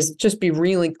there, is just be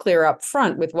really clear up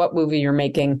front with what movie you're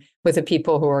making with the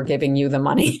people who are giving you the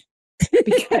money,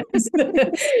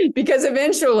 because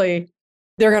eventually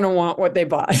they're going to want what they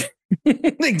bought.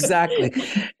 Exactly.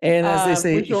 And as they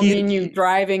say, which will mean you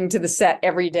driving to the set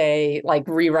every day, like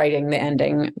rewriting the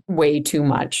ending way too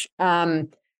much.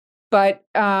 But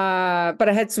I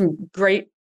had some great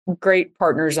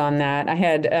partners on that.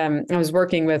 I was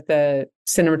working with a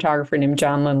cinematographer named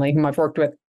John Lindley, whom I've worked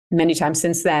with many times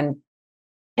since then.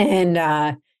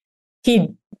 And he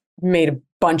made a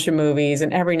bunch of movies,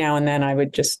 and every now and then I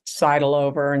would just sidle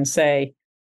over and say,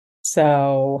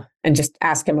 and just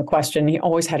ask him a question. He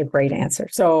always had a great answer.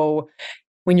 So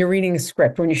when you're reading a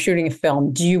script, when you're shooting a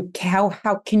film,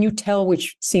 how can you tell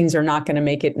which scenes are not going to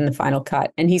make it in the final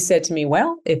cut? And he said to me,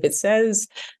 well, if it says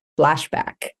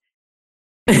flashback.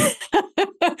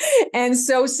 And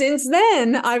so since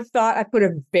then, I've thought I put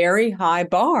a very high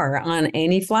bar on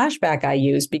any flashback I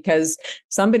use, because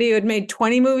somebody who had made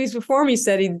 20 movies before me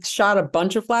said he'd shot a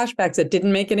bunch of flashbacks that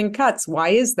didn't make it in cuts. Why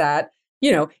is that?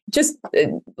 just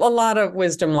a lot of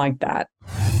wisdom like that.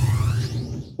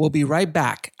 We'll be right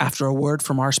back after a word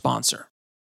from our sponsor.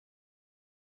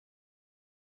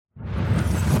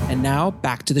 And now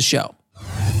back to the show.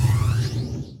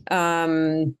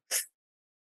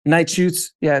 Night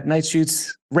shoots. Yeah, night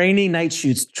shoots. Rainy night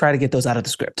shoots. Try to get those out of the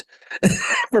script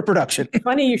for production.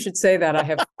 Funny you should say that. I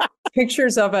have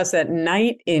pictures of us at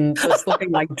night in just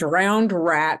looking like drowned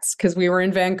rats because we were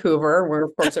in Vancouver, where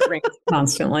of course it rains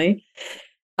constantly.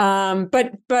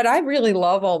 But I really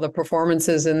love all the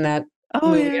performances in that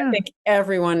movie. Yeah. I think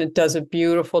everyone does a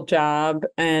beautiful job,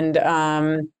 and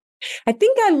I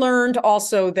think I learned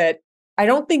also that I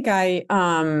don't think I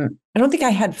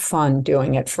had fun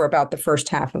doing it for about the first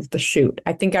half of the shoot.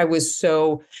 I think I was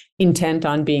so intent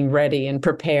on being ready and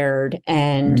prepared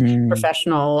and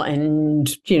professional and,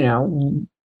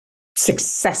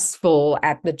 successful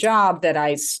at the job that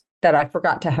I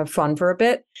forgot to have fun for a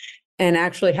bit. And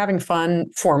actually having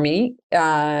fun for me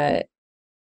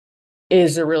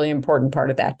is a really important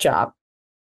part of that job.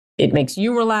 It makes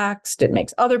you relaxed. It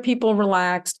makes other people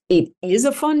relaxed. It is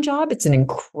a fun job. It's an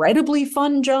incredibly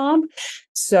fun job.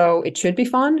 So it should be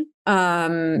fun.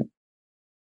 And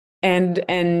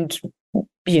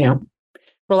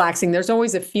relaxing. There's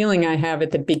always a feeling I have at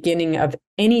the beginning of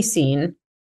any scene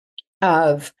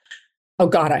of, oh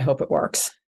God, I hope it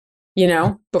works,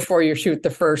 before you shoot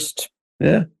the first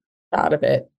shot of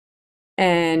it.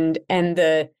 And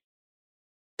the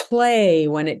play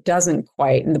when it doesn't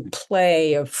quite, and the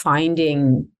play of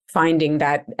finding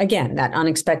that, again, that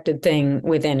unexpected thing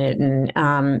within it,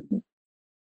 and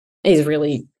is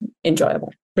really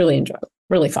enjoyable, really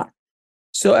fun.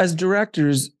 So as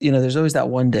directors, there's always that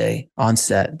one day on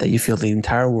set that you feel the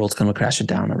entire world's going to crash it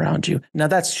down around you. Now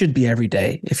that should be every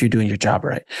day if you're doing your job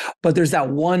right. But there's that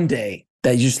one day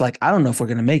that you're just like, I don't know if we're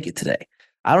going to make it today.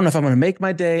 I don't know if I'm going to make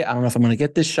my day. I don't know if I'm going to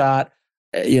get this shot.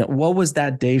 What was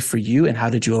that day for you and how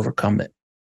did you overcome it?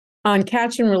 On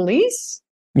Catch and Release?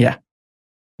 Yeah.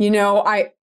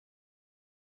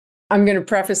 I'm going to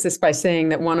preface this by saying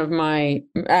that one of my,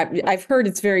 I've heard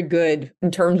it's very good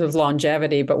in terms of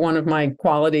longevity, but one of my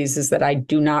qualities is that I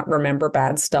do not remember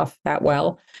bad stuff that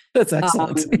well. That's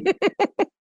excellent.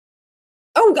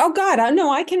 Oh God,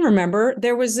 no, I can remember.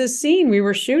 There was this scene we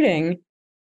were shooting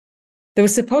that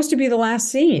was supposed to be the last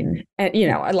scene. And,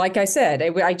 like I said,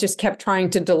 I just kept trying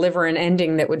to deliver an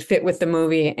ending that would fit with the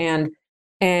movie. And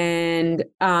we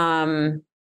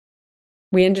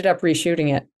ended up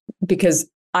reshooting it because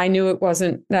I knew it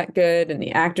wasn't that good and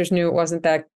the actors knew it wasn't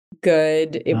that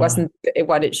good. It wasn't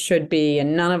what it should be.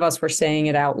 And none of us were saying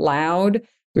it out loud.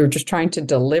 We were just trying to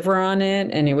deliver on it.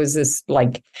 And it was this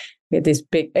big, it's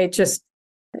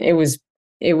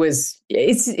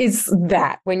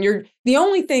that when you're, the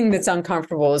only thing that's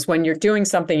uncomfortable is when you're doing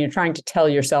something, you're trying to tell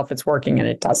yourself it's working and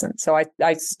it doesn't. So I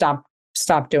stopped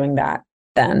doing that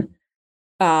then.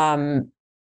 That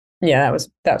was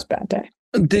a bad day.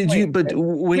 Did you, but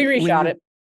we reshot it.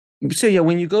 So yeah,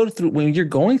 when you're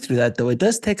going through that though, it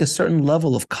does take a certain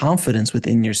level of confidence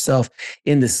within yourself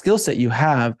in the skill set you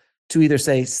have to either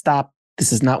say, stop,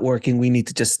 this is not working. We need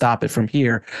to just stop it from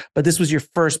here. But this was your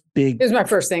first big. It was my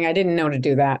first thing. I didn't know to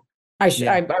do that.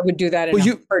 I would do that in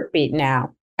a heartbeat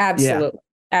now. Absolutely.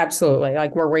 Yeah. Absolutely.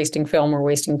 Like we're wasting film, we're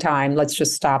wasting time. Let's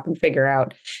just stop and figure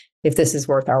out if this is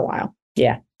worth our while.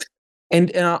 Yeah.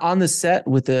 And on the set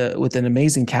with an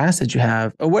amazing cast that you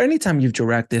have, or anytime you've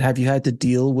directed, have you had to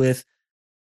deal with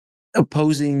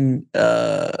opposing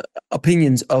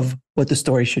opinions of what the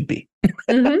story should be,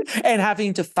 and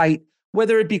having to fight,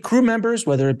 whether it be crew members,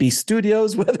 whether it be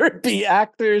studios, whether it be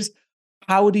actors?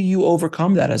 How do you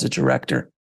overcome that as a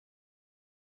director?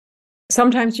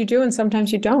 Sometimes you do and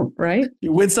sometimes you don't, right?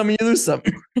 You win some and you lose some.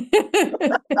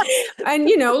 And,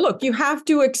 look, you have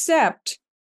to accept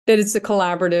that it's a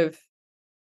collaborative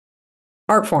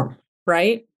art form,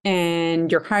 right?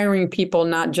 And you're hiring people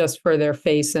not just for their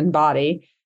face and body,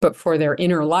 but for their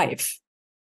inner life.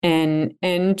 And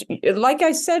like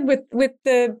I said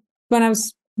when I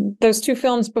was those two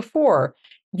films before,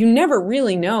 you never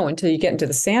really know until you get into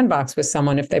the sandbox with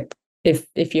someone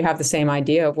if you have the same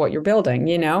idea of what you're building,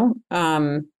 So,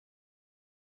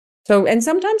 and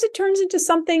sometimes it turns into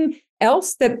something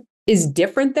else that is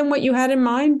different than what you had in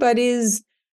mind, but is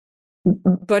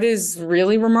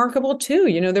really remarkable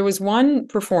too. There was one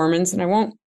performance, and I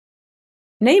won't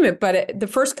name it, but the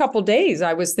first couple days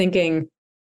I was thinking,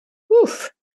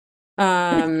 oof,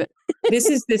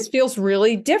 this feels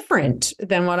really different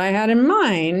than what I had in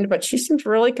mind, but she seems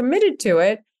really committed to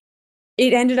it.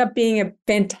 It ended up being a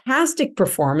fantastic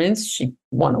performance. She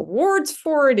won awards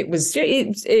for it. It was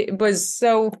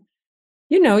so,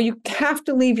 you have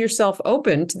to leave yourself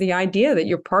open to the idea that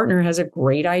your partner has a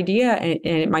great idea, and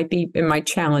it might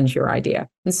challenge your idea.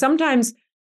 And sometimes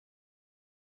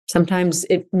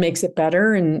it makes it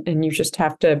better, and you just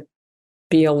have to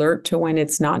be alert to when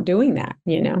it's not doing that,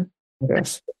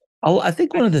 Yes. I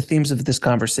think one of the themes of this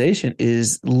conversation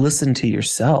is listen to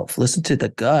yourself, listen to the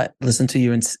gut, listen to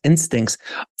your instincts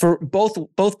for both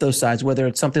those sides, whether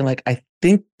it's something like, I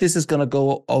think this is going to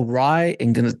go awry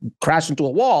and going to crash into a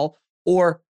wall,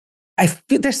 or I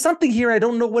feel there's something here. I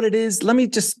don't know what it is. Let me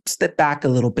just step back a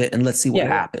little bit and let's see what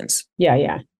happens.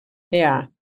 Yeah.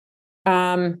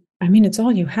 I mean, it's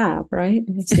all you have, right?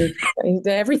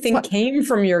 Everything came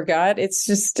from your gut. It's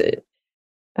just,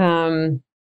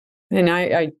 and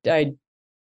I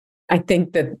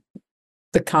think that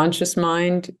the conscious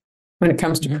mind, when it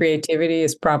comes to creativity,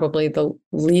 is probably the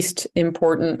least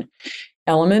important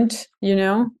element.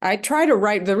 I try to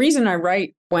write. The reason I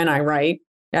write when I write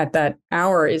at that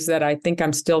hour is that I think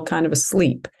I'm still kind of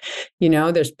asleep.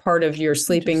 There's part of your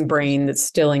sleeping brain that's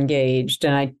still engaged,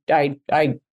 and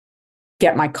I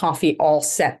get my coffee all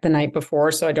set the night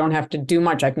before, so I don't have to do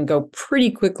much. I can go pretty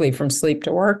quickly from sleep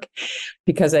to work,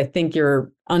 because I think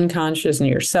your unconscious and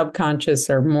your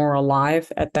subconscious are more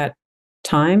alive at that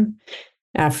time,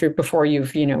 before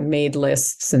you've made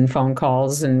lists and phone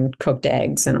calls and cooked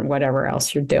eggs and whatever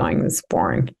else you're doing that's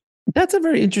boring. That's a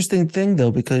very interesting thing,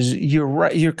 though, because you're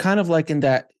right. You're kind of like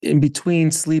in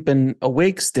between sleep and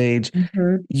awake stage.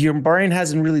 Your brain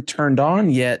hasn't really turned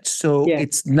on yet, so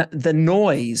it's not the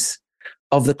noise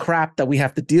of the crap that we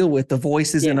have to deal with, the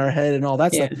voices in our head and all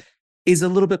that stuff, is a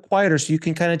little bit quieter. So you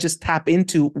can kind of just tap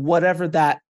into whatever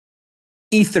that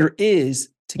ether is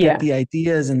to get the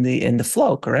ideas and the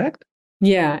flow, correct?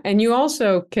 Yeah. And you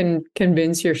also can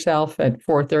convince yourself at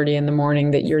 4:30 in the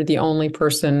morning that you're the only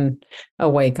person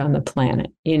awake on the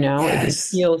planet. It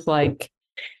feels like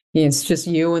it's just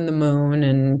you and the moon,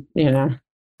 and,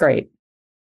 great.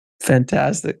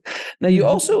 Fantastic. Now you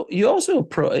also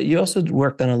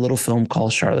worked on a little film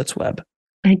called Charlotte's Web.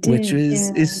 I did, which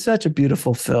is such a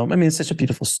beautiful film. I mean, it's such a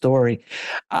beautiful story.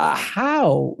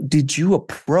 How did you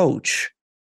approach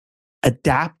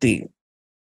adapting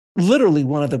literally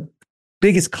one of the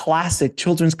biggest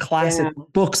children's classic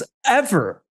books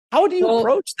ever? How do you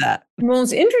approach that? Well,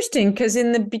 it's interesting because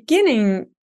in the beginning,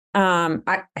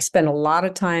 I spent a lot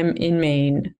of time in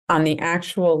Maine on the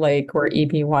actual lake where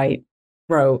E.B. White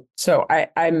wrote. So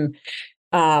I'm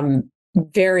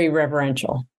very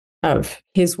reverential of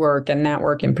his work and that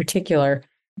work in particular.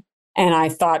 And I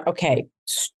thought, okay,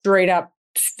 straight up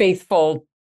faithful,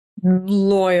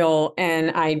 loyal.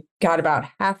 And I got about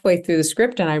halfway through the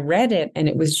script and I read it, and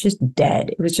it was just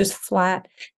dead. It was just flat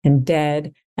and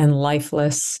dead and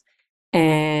lifeless.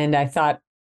 And I thought,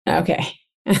 okay,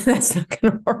 that's not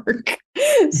going to work.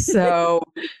 So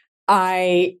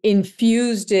I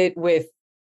infused it with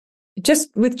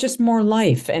just more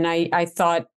life. And I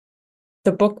thought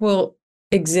the book will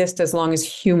exist as long as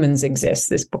humans exist.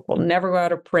 This book will never go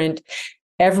out of print.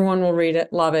 Everyone will read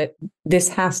it, love it. It's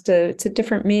a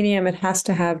different medium. It has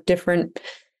to have different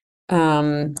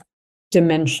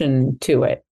dimension to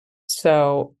it.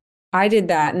 So I did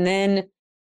that. And then I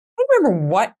don't remember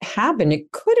what happened.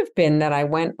 It could have been that I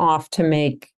went off to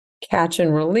make Catch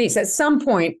and Release. At some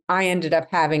point, I ended up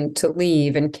having to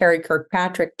leave, and Carrie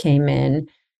Kirkpatrick came in,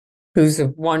 who's a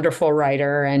wonderful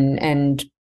writer and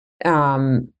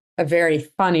a very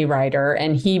funny writer.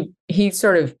 And he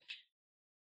sort of,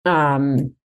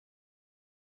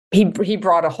 he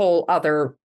brought a whole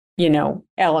other,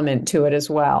 element to it as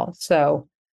well. So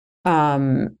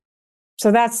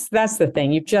that's the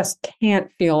thing. You just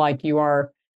can't feel like you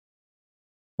are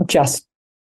just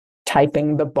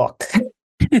typing the book.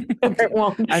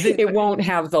 It won't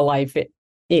have the life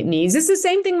it needs. It's the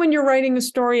same thing when you're writing a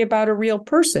story about a real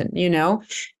person.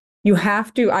 You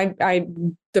have to.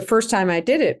 The first time I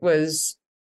did it was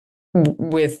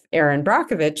with Erin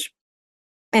Brockovich,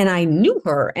 and I knew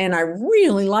her, and I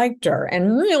really liked her,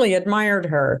 and really admired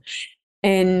her.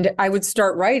 And I would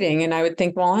start writing, and I would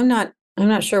think, well, I'm not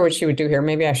sure what she would do here.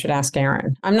 Maybe I should ask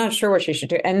Erin. I'm not sure what she should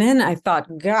do. And then I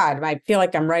thought, God, I feel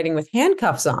like I'm writing with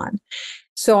handcuffs on.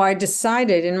 So I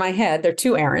decided in my head, there are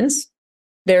two Erins.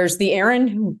 There's the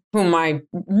Erin whom I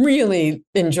really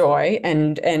enjoy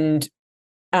and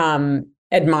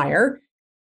admire.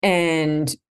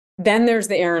 And then there's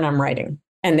the Erin I'm writing.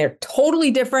 And they're totally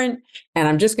different. And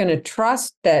I'm just going to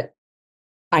trust that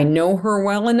I know her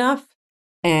well enough.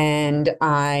 And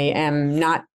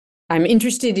I'm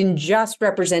interested in just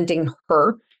representing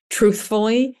her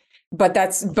truthfully. But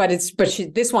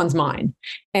this one's mine.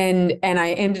 And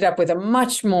I ended up with a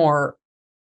much more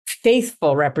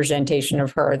faithful representation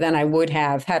of her than I would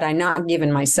have had I not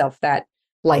given myself that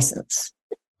license.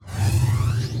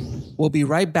 We'll be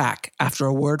right back after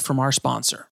a word from our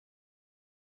sponsor.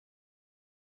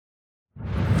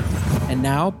 And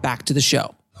now back to the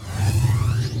show.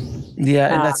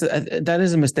 Yeah, and that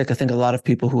is a mistake I think a lot of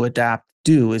people who adapt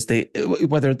do, is they,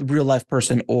 whether the real life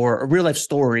person or a real life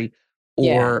story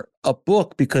or a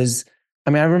book, because I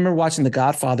mean, I remember watching The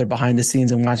Godfather behind the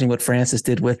scenes and watching what Francis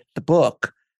did with the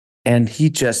book. And he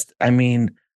just, I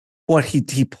mean, what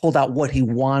he pulled out what he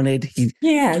wanted. He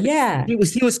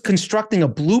was constructing a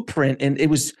blueprint, and it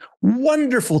was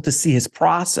wonderful to see his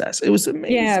process. It was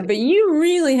amazing. Yeah, but you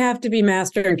really have to be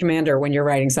master and commander when you're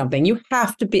writing something. You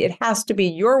have to be, it has to be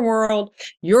your world.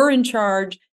 You're in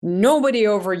charge, nobody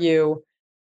over you.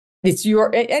 It's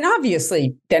your, and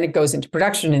obviously then it goes into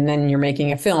production, and then you're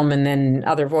making a film, and then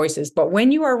other voices. But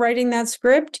when you are writing that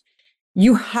script,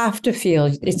 you have to feel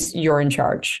you're in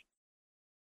charge.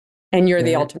 And you're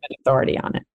the ultimate authority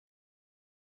on it.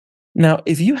 Now,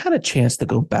 if you had a chance to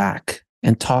go back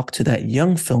and talk to that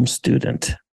young film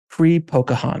student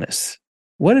pre-Pocahontas,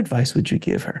 what advice would you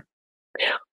give her?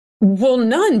 Well,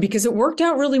 none, because it worked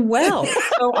out really well.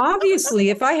 So obviously,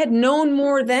 if I had known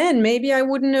more then, maybe I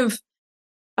wouldn't have,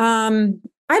 I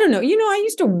don't know. I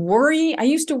used to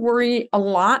worry a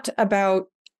lot about,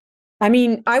 I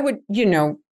mean, I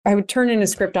would turn in a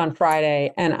script on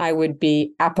Friday and I would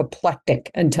be apoplectic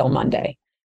until Monday.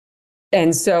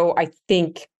 And so I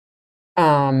think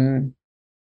I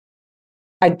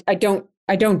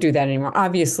don't do that anymore.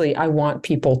 Obviously, I want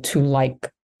people to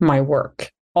like my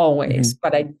work always,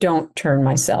 but I don't turn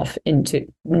myself into,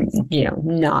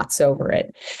 knots over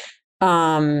it.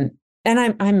 And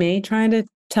I may try to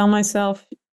tell myself,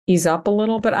 ease up a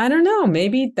little, but I don't know,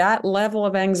 maybe that level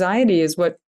of anxiety is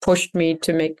what pushed me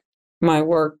to make my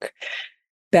work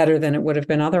better than it would have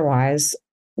been otherwise.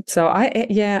 So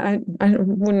I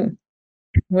wouldn't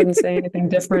say anything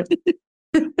different.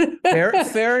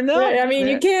 Fair enough. I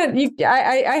mean,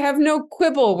 I have no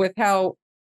quibble with how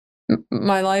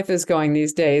my life is going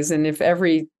these days. And if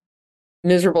every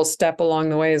miserable step along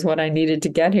the way is what I needed to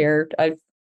get here, I'd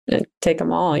take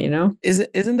them all,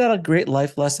 Isn't that a great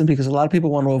life lesson? Because a lot of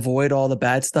people want to avoid all the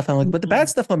bad stuff. I'm like, but the bad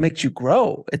stuff what makes you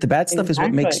grow. The bad stuff is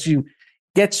what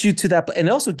gets you to that, and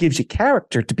it also gives you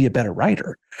character to be a better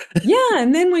writer. Yeah,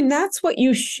 and then when that's what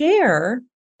you share,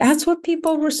 that's what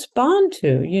people respond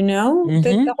to,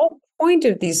 The whole point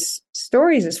of these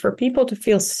stories is for people to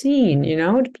feel seen,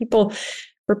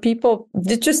 for people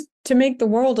to make the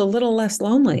world a little less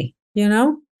lonely,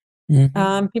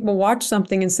 People watch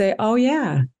something and say, oh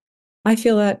yeah, I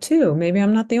feel that too. Maybe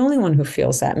I'm not the only one who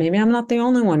feels that. Maybe I'm not the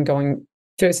only one going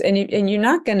through this. And you're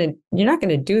not gonna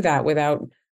do that without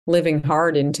living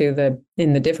hard in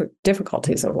the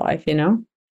difficulties of life,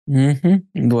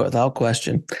 Without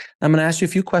question. I'm going to ask you a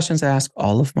few questions I ask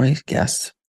all of my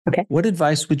guests. Okay. What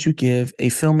advice would you give a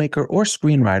filmmaker or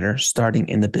screenwriter starting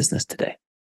in the business today?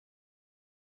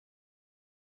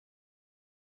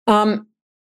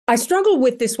 I struggle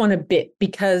with this one a bit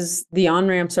because the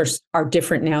on-ramps are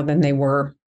different now than they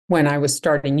were when I was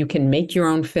starting. You can make your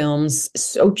own films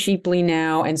so cheaply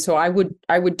now. And so I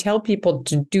would tell people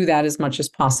to do that as much as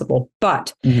possible.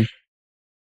 But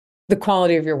the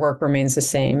quality of your work remains the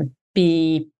same.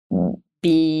 Be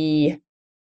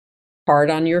hard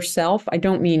on yourself. I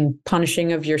don't mean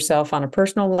punishing of yourself on a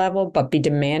personal level, but be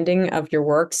demanding of your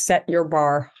work. Set your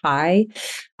bar high.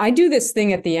 I do this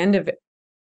thing at the end of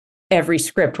every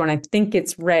script. When I think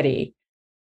it's ready,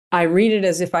 I read it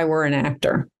as if I were an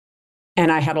actor. And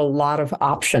I had a lot of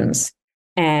options,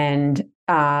 and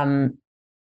I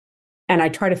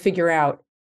try to figure out,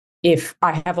 if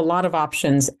I have a lot of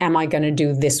options, am I going to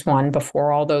do this one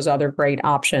before all those other great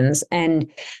options? And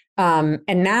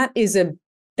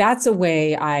that's a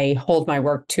way I hold my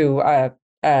work to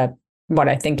what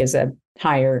I think is a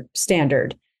higher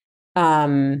standard.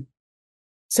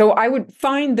 So I would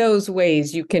find those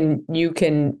ways you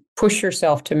can push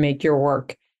yourself to make your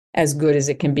work as good as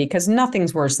it can be, because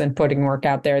nothing's worse than putting work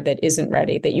out there that isn't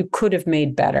ready, that you could have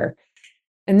made better.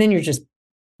 And then you're just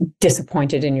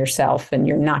disappointed in yourself and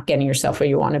you're not getting yourself where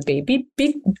you want to be.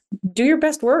 Do your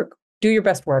best work. Do your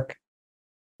best work.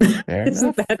 Fair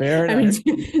enough. Fair enough.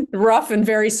 I mean, rough and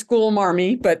very school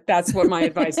marmy, but that's what my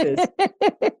advice is.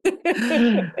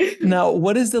 Now,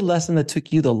 what is the lesson that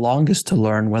took you the longest to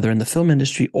learn, whether in the film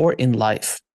industry or in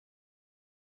life?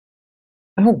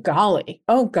 Oh, golly.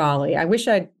 I wish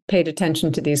I'd paid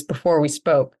attention to these before we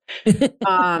spoke.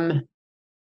 I'm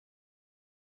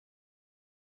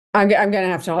going to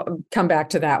have to come back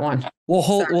to that one. We'll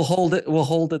hold it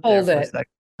there for a second.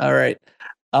 All right.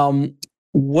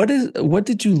 What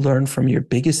did you learn from your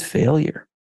biggest failure?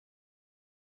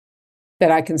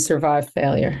 That I can survive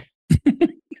failure.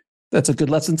 That's a good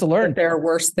lesson to learn. That there are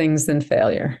worse things than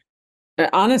failure.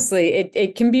 Honestly,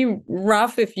 it can be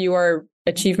rough if you are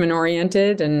achievement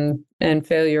oriented and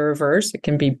failure averse. It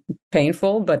can be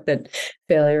painful, but that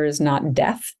failure is not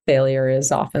death. Failure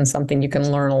is often something you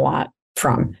can learn a lot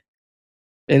from.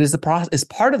 It is the process. It's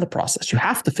part of the process. You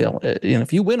have to fail.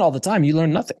 If you win all the time, you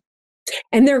learn nothing.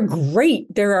 And they're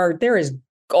great. There is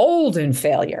gold in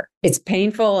failure. It's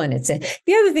painful, and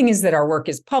the other thing is that our work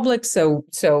is public, so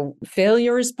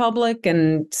failure is public,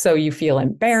 and so you feel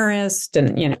embarrassed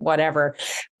and whatever.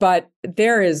 But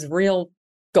there is real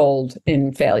gold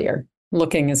in failure.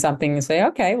 Looking at something and say,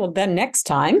 okay, well then next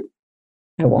time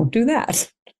I won't do that.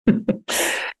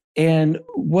 And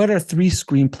what are 3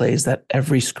 screenplays that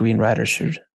every screenwriter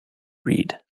should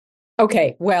read?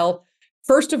 Okay, well,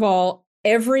 first of all,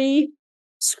 every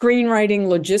screenwriting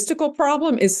logistical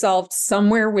problem is solved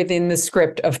somewhere within the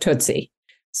script of Tootsie.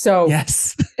 So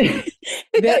yes,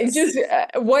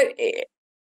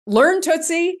 learn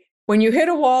Tootsie. When you hit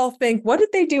a wall, think, what did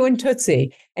they do in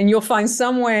Tootsie? And you'll find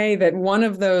some way that one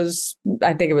of those,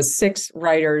 I think it was 6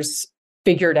 writers,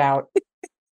 figured out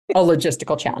a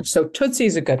logistical challenge. So Tootsie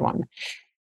is a good one.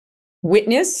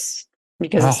 Witness,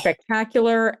 because it's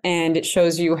spectacular and it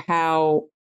shows you how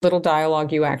little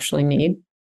dialogue you actually need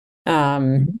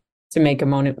to make a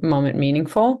moment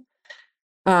meaningful.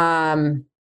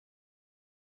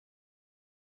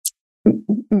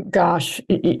 Gosh,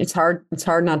 it's hard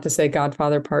not to say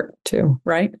Godfather Part 2,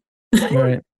 right?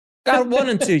 Right. God 1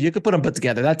 and 2, you could put them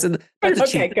together. That's a okay,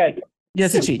 cheat. Good.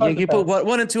 Yes, a cheat. You put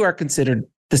 1 and 2 are considered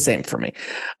the same for me.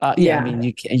 I mean,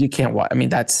 you can't watch. I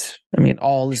mean,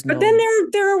 all is. But then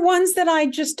there are ones that I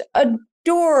just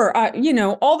adore.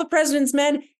 All the President's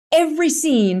Men. Every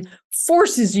scene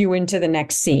forces you into the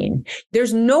next scene.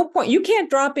 There's no point. You can't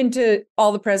drop into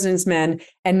All the President's Men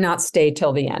and not stay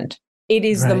till the end. It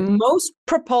is the most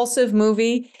propulsive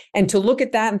movie. And to look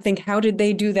at that and think, how did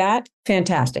they do that?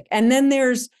 Fantastic. And then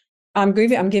there's, I'm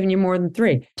giving you more than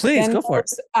 3. Please go for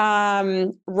it.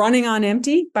 Running on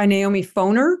Empty by Naomi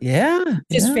Foner. Yeah.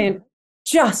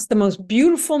 Just the most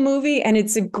beautiful movie. And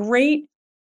it's a great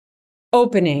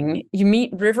opening. You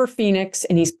meet River Phoenix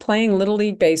and he's playing Little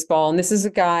League Baseball. And this is a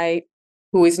guy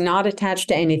who is not attached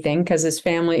to anything because his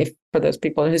family, for those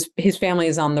people, his family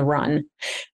is on the run.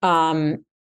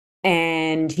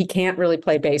 And he can't really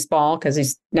play baseball because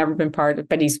he's never been part of it,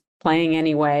 but he's playing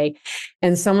anyway.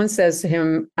 And someone says to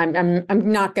him, I'm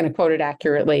not going to quote it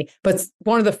accurately, but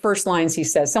one of the first lines he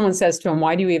says, someone says to him,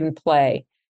 why do you even play?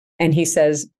 And he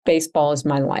says, baseball is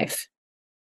my life.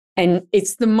 And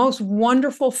it's the most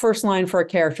wonderful first line for a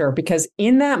character, because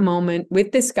in that moment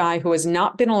with this guy who has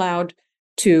not been allowed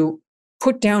to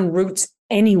put down roots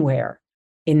anywhere,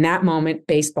 in that moment,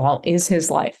 baseball is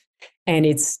his life. And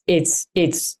it's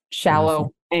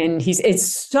shallow, and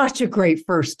it's such a great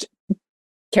first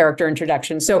character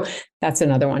introduction. So that's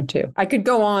another one too. I could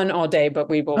go on all day, but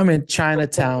we will. I mean,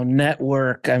 Chinatown,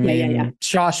 Network. I mean,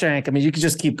 Shawshank. I mean, you could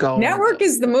just keep going. Network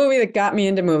is the movie that got me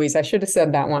into movies. I should have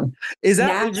said that one. Is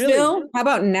that Nashville? Really? How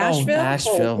about Nashville?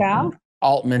 Nashville.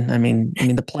 Altman. I mean,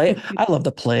 the play. I love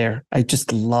The Player. I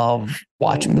just love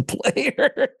watching The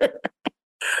Player.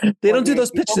 They don't do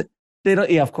those pitches. They don't.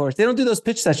 Yeah, of course. They don't do those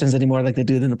pitch sessions anymore like they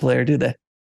do in The Player, do they?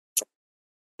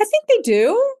 I think they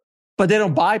do. But they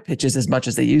don't buy pitches as much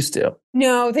as they used to.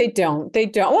 No, they don't. They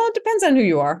don't. Well, it depends on who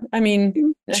you are. I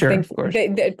mean, sure, I think of course.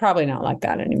 They're probably not like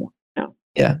that anymore. No.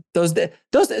 Yeah. Those,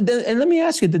 and let me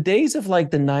ask you, the days of like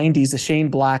the 90s, the Shane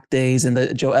Black days and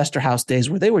the Joe Esterhaus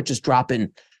days, where they were just dropping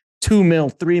 2 mil,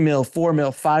 3 mil, 4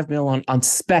 mil, 5 mil on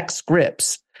spec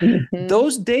scripts. Mm-hmm.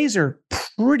 Those days are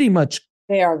pretty much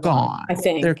gone. I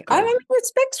think. I mean, the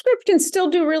spec script can still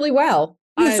do really well.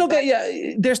 There's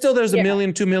a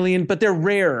million, 2 million, but they're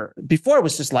rare. Before it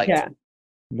was just like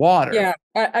water. Yeah.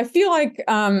 I feel like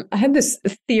I had this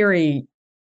theory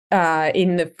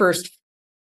in the first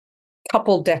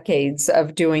couple decades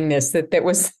of doing this, that there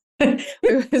was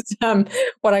it was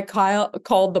what I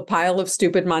called the pile of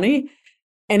stupid money,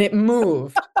 and it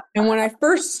moved. And when I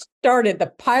first started, the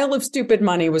pile of stupid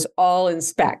money was all in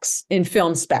specs, in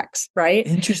film specs, right?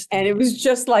 Interesting. And it was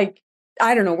just like,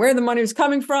 I don't know where the money was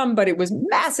coming from, but it was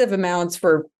massive amounts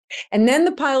and then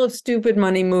the pile of stupid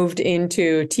money moved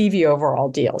into TV overall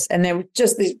deals. And then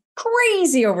just these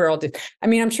crazy overall deals. I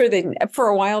mean, I'm sure for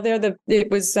a while there, it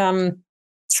was,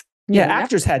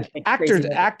 actors had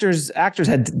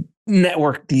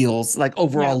network deals, like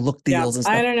overall look deals and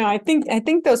stuff. I don't know. I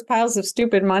think those piles of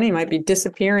stupid money might be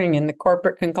disappearing in the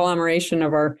corporate conglomeration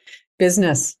of our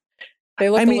business. They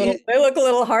look they look a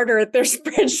little harder at their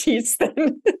spreadsheets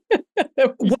than.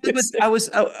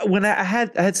 When I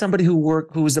had somebody who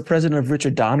was the president of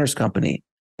Richard Donner's company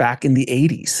back in the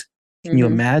 80s. Can you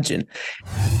imagine?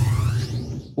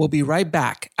 We'll be right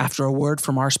back after a word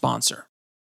from our sponsor.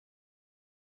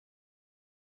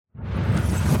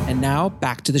 And now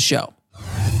back to the show.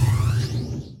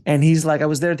 And he's like, I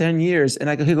was there 10 years. And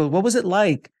he goes, what was it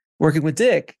like working with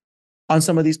Dick on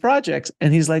some of these projects?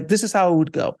 And he's like, this is how it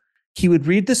would go. He would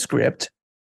read the script.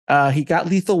 He got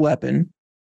Lethal Weapon.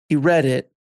 He read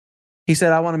it. He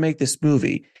said, I want to make this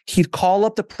movie. He'd call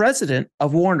up the president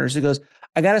of Warner's. He goes,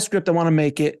 I got a script. I want to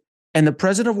make it. And the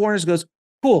president of Warner's goes,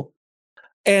 cool.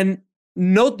 And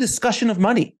no discussion of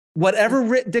money.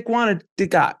 Whatever Dick wanted,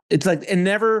 Dick got. It's like, and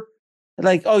never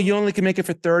like, oh, you only can make it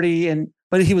for 30.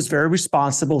 But he was very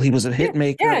responsible. He was a hit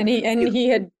maker. Yeah, and he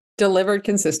had delivered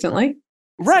consistently.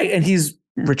 Right. And he's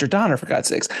Richard Donner, for God's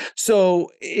sakes.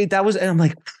 So that was, and I'm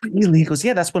like, really? He goes,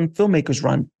 yeah, that's when filmmakers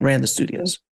ran the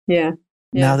studios. Yeah.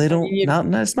 Now they don't,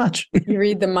 not as much. You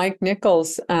read the Mike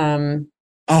Nichols Mike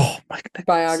Nichols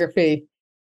biography.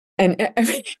 And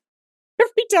every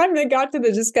time they got to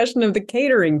the discussion of the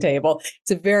catering table,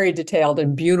 it's a very detailed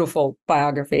and beautiful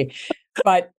biography.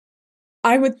 But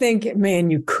I would think,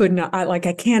 man, you could not, I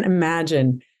can't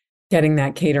imagine getting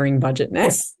that catering budget now.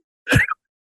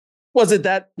 Was it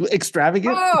that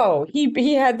extravagant? Oh,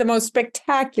 he had the most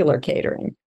spectacular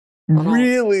catering.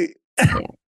 Really? Yeah.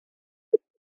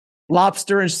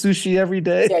 Lobster and sushi every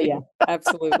day. Yeah,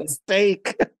 absolutely.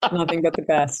 Steak. Nothing but the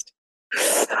best.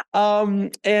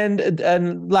 And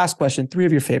last question, 3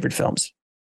 of your favorite films.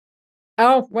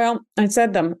 Oh, well, I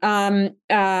said them.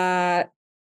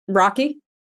 Rocky.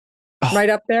 Oh. Right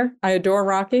up there. I adore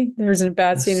Rocky. There isn't a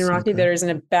bad scene in Rocky. There isn't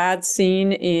a bad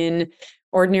scene in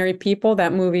Ordinary People.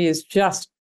 That movie is just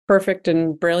perfect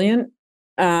and brilliant.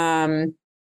 I'm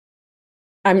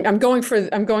going for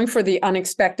the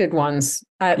unexpected ones.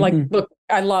 Look,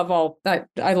 I love all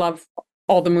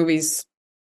the movies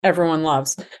everyone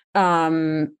loves.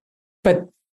 But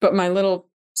my little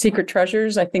secret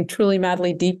treasures, I think Truly,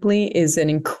 Madly, Deeply is an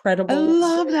incredible. I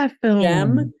love that film.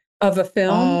 Gem of a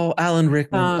film. Oh, Alan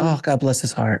Rickman. God bless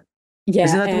his heart. Yeah.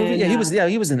 Isn't that the movie? Yeah, he was. Yeah,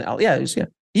 he was in.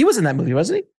 He was in that movie,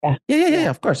 wasn't he?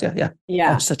 Yeah. Of course. Yeah.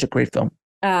 Yeah. Oh, such a great film.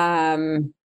 I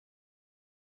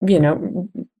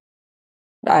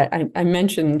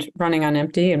mentioned Running on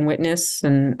Empty and Witness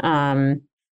and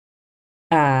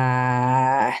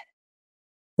The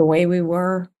Way We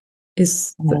Were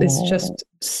is just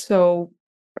so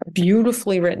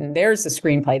beautifully written. There's the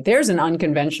screenplay. There's an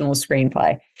unconventional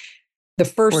screenplay. The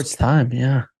first its time,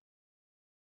 yeah.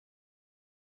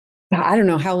 I don't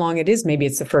know how long it is. Maybe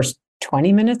it's the first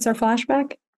 20 minutes are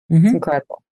flashback. It's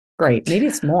incredible. Great. Maybe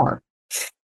it's more.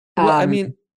 Well, I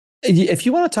mean, if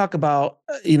you want to talk about,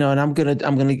 and I'm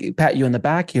gonna pat you on the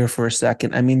back here for a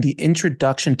second. I mean, the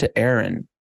introduction to Erin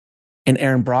and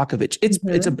Erin Brockovich.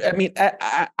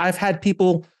 I've had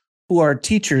people who are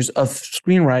teachers of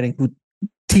screenwriting who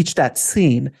teach that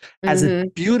scene as a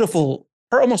beautiful,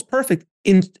 almost perfect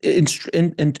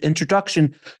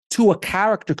introduction to a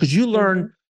character, because you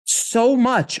learn so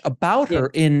much about her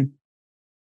in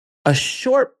a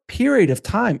short period of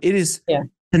time. It is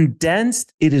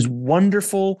condensed. It is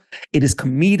wonderful. It is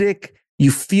comedic. You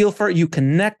feel for it. You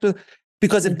connect with,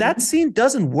 because if that scene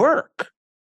doesn't work,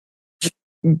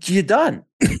 you're done.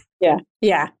 Yeah.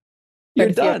 You're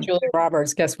done. Julia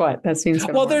Roberts, guess what? That scene's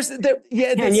well, and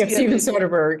you have Steven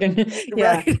Soderbergh, and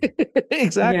right,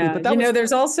 exactly. Yeah. But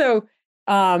there's also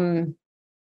I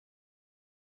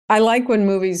like when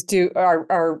movies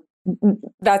are.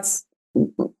 That's.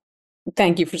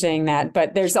 Thank you for saying that.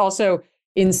 But there's also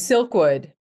in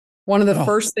Silkwood, one of the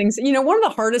first things, one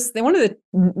of the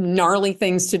gnarly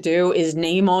things to do is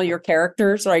name all your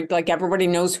characters, right? Like everybody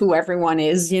knows who everyone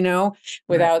is,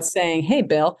 without saying, "Hey,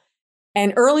 Bill."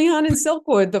 And early on in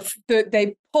Silkwood,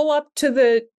 they pull up to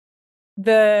the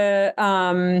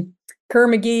Kerr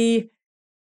McGee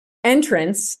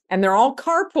entrance, and they're all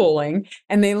carpooling,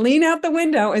 and they lean out the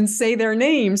window and say their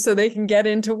names so they can get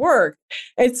into work.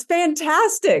 It's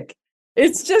fantastic.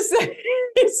 It's just,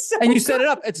 and you set it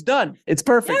up. It's done. It's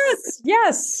perfect.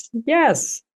 Yes.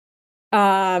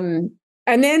 And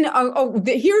then,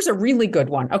 here's a really good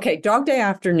one. Okay, Dog Day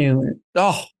Afternoon.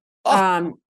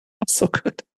 So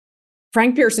good.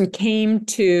 Frank Pearson came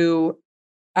to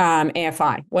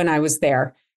AFI when I was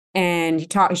there, and he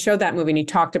showed that movie, and he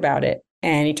talked about it.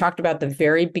 And he talked about the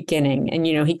very beginning. And,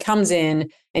 he comes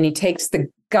in and he takes the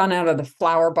gun out of the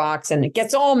flower box and it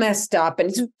gets all messed up. And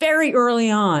it's very early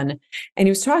on. And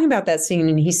he was talking about that scene.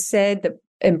 And he said the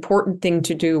important thing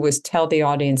to do was tell the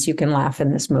audience you can laugh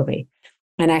in this movie.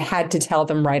 And I had to tell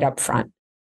them right up front.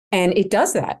 And it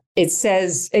does that. It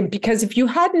says, because if you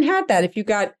hadn't had that, if you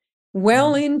got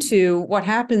well into what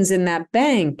happens in that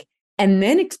bank and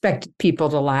then expected people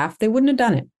to laugh, they wouldn't have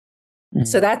done it. Mm-hmm.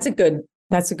 So that's a good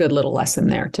little lesson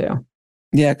there too.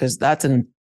 Yeah, because that's a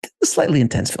slightly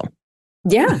intense film.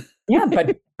 Yeah,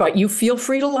 but you feel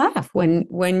free to laugh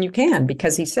when you can,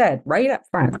 because he said right up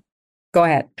front, go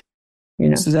ahead.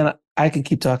 Susannah, I can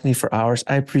keep talking to you for hours.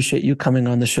 I appreciate you coming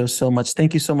on the show so much.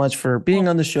 Thank you so much for being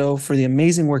on the show, for the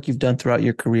amazing work you've done throughout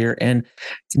your career, and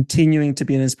continuing to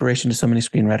be an inspiration to so many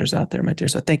screenwriters out there, my dear.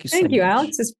 So thank you so much. Thank you,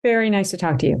 Alex. It's very nice to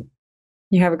talk to you.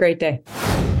 You have a great day.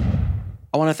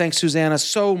 I want to thank Susannah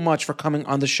so much for coming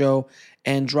on the show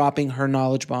and dropping her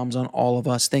knowledge bombs on all of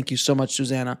us. Thank you so much,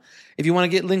 Susannah. If you want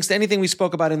to get links to anything we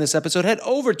spoke about in this episode, head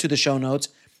over to the show notes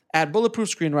at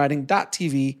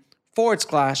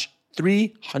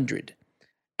bulletproofscreenwriting.tv/300.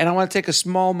 And I want to take a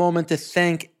small moment to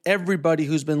thank everybody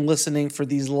who's been listening for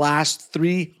these last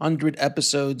 300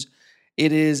 episodes.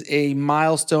 It is a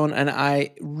milestone, and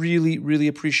I really, really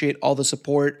appreciate all the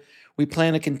support. We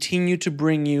plan to continue to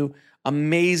bring you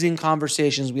amazing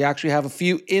conversations. We actually have a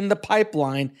few in the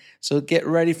pipeline, so get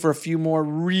ready for a few more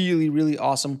really, really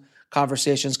awesome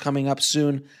conversations coming up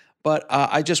soon. But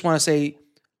I just want to say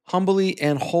humbly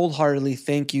and wholeheartedly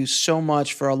thank you so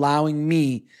much for allowing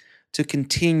me to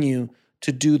continue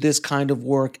to do this kind of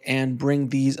work and bring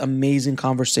these amazing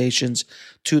conversations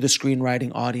to the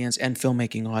screenwriting audience and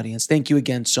filmmaking audience. Thank you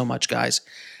again so much, guys.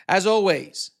 As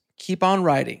always, keep on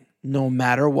writing, no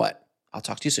matter what. I'll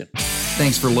talk to you soon.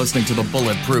 Thanks for listening to the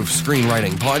Bulletproof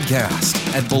Screenwriting Podcast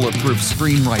at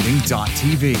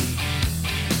bulletproofscreenwriting.tv.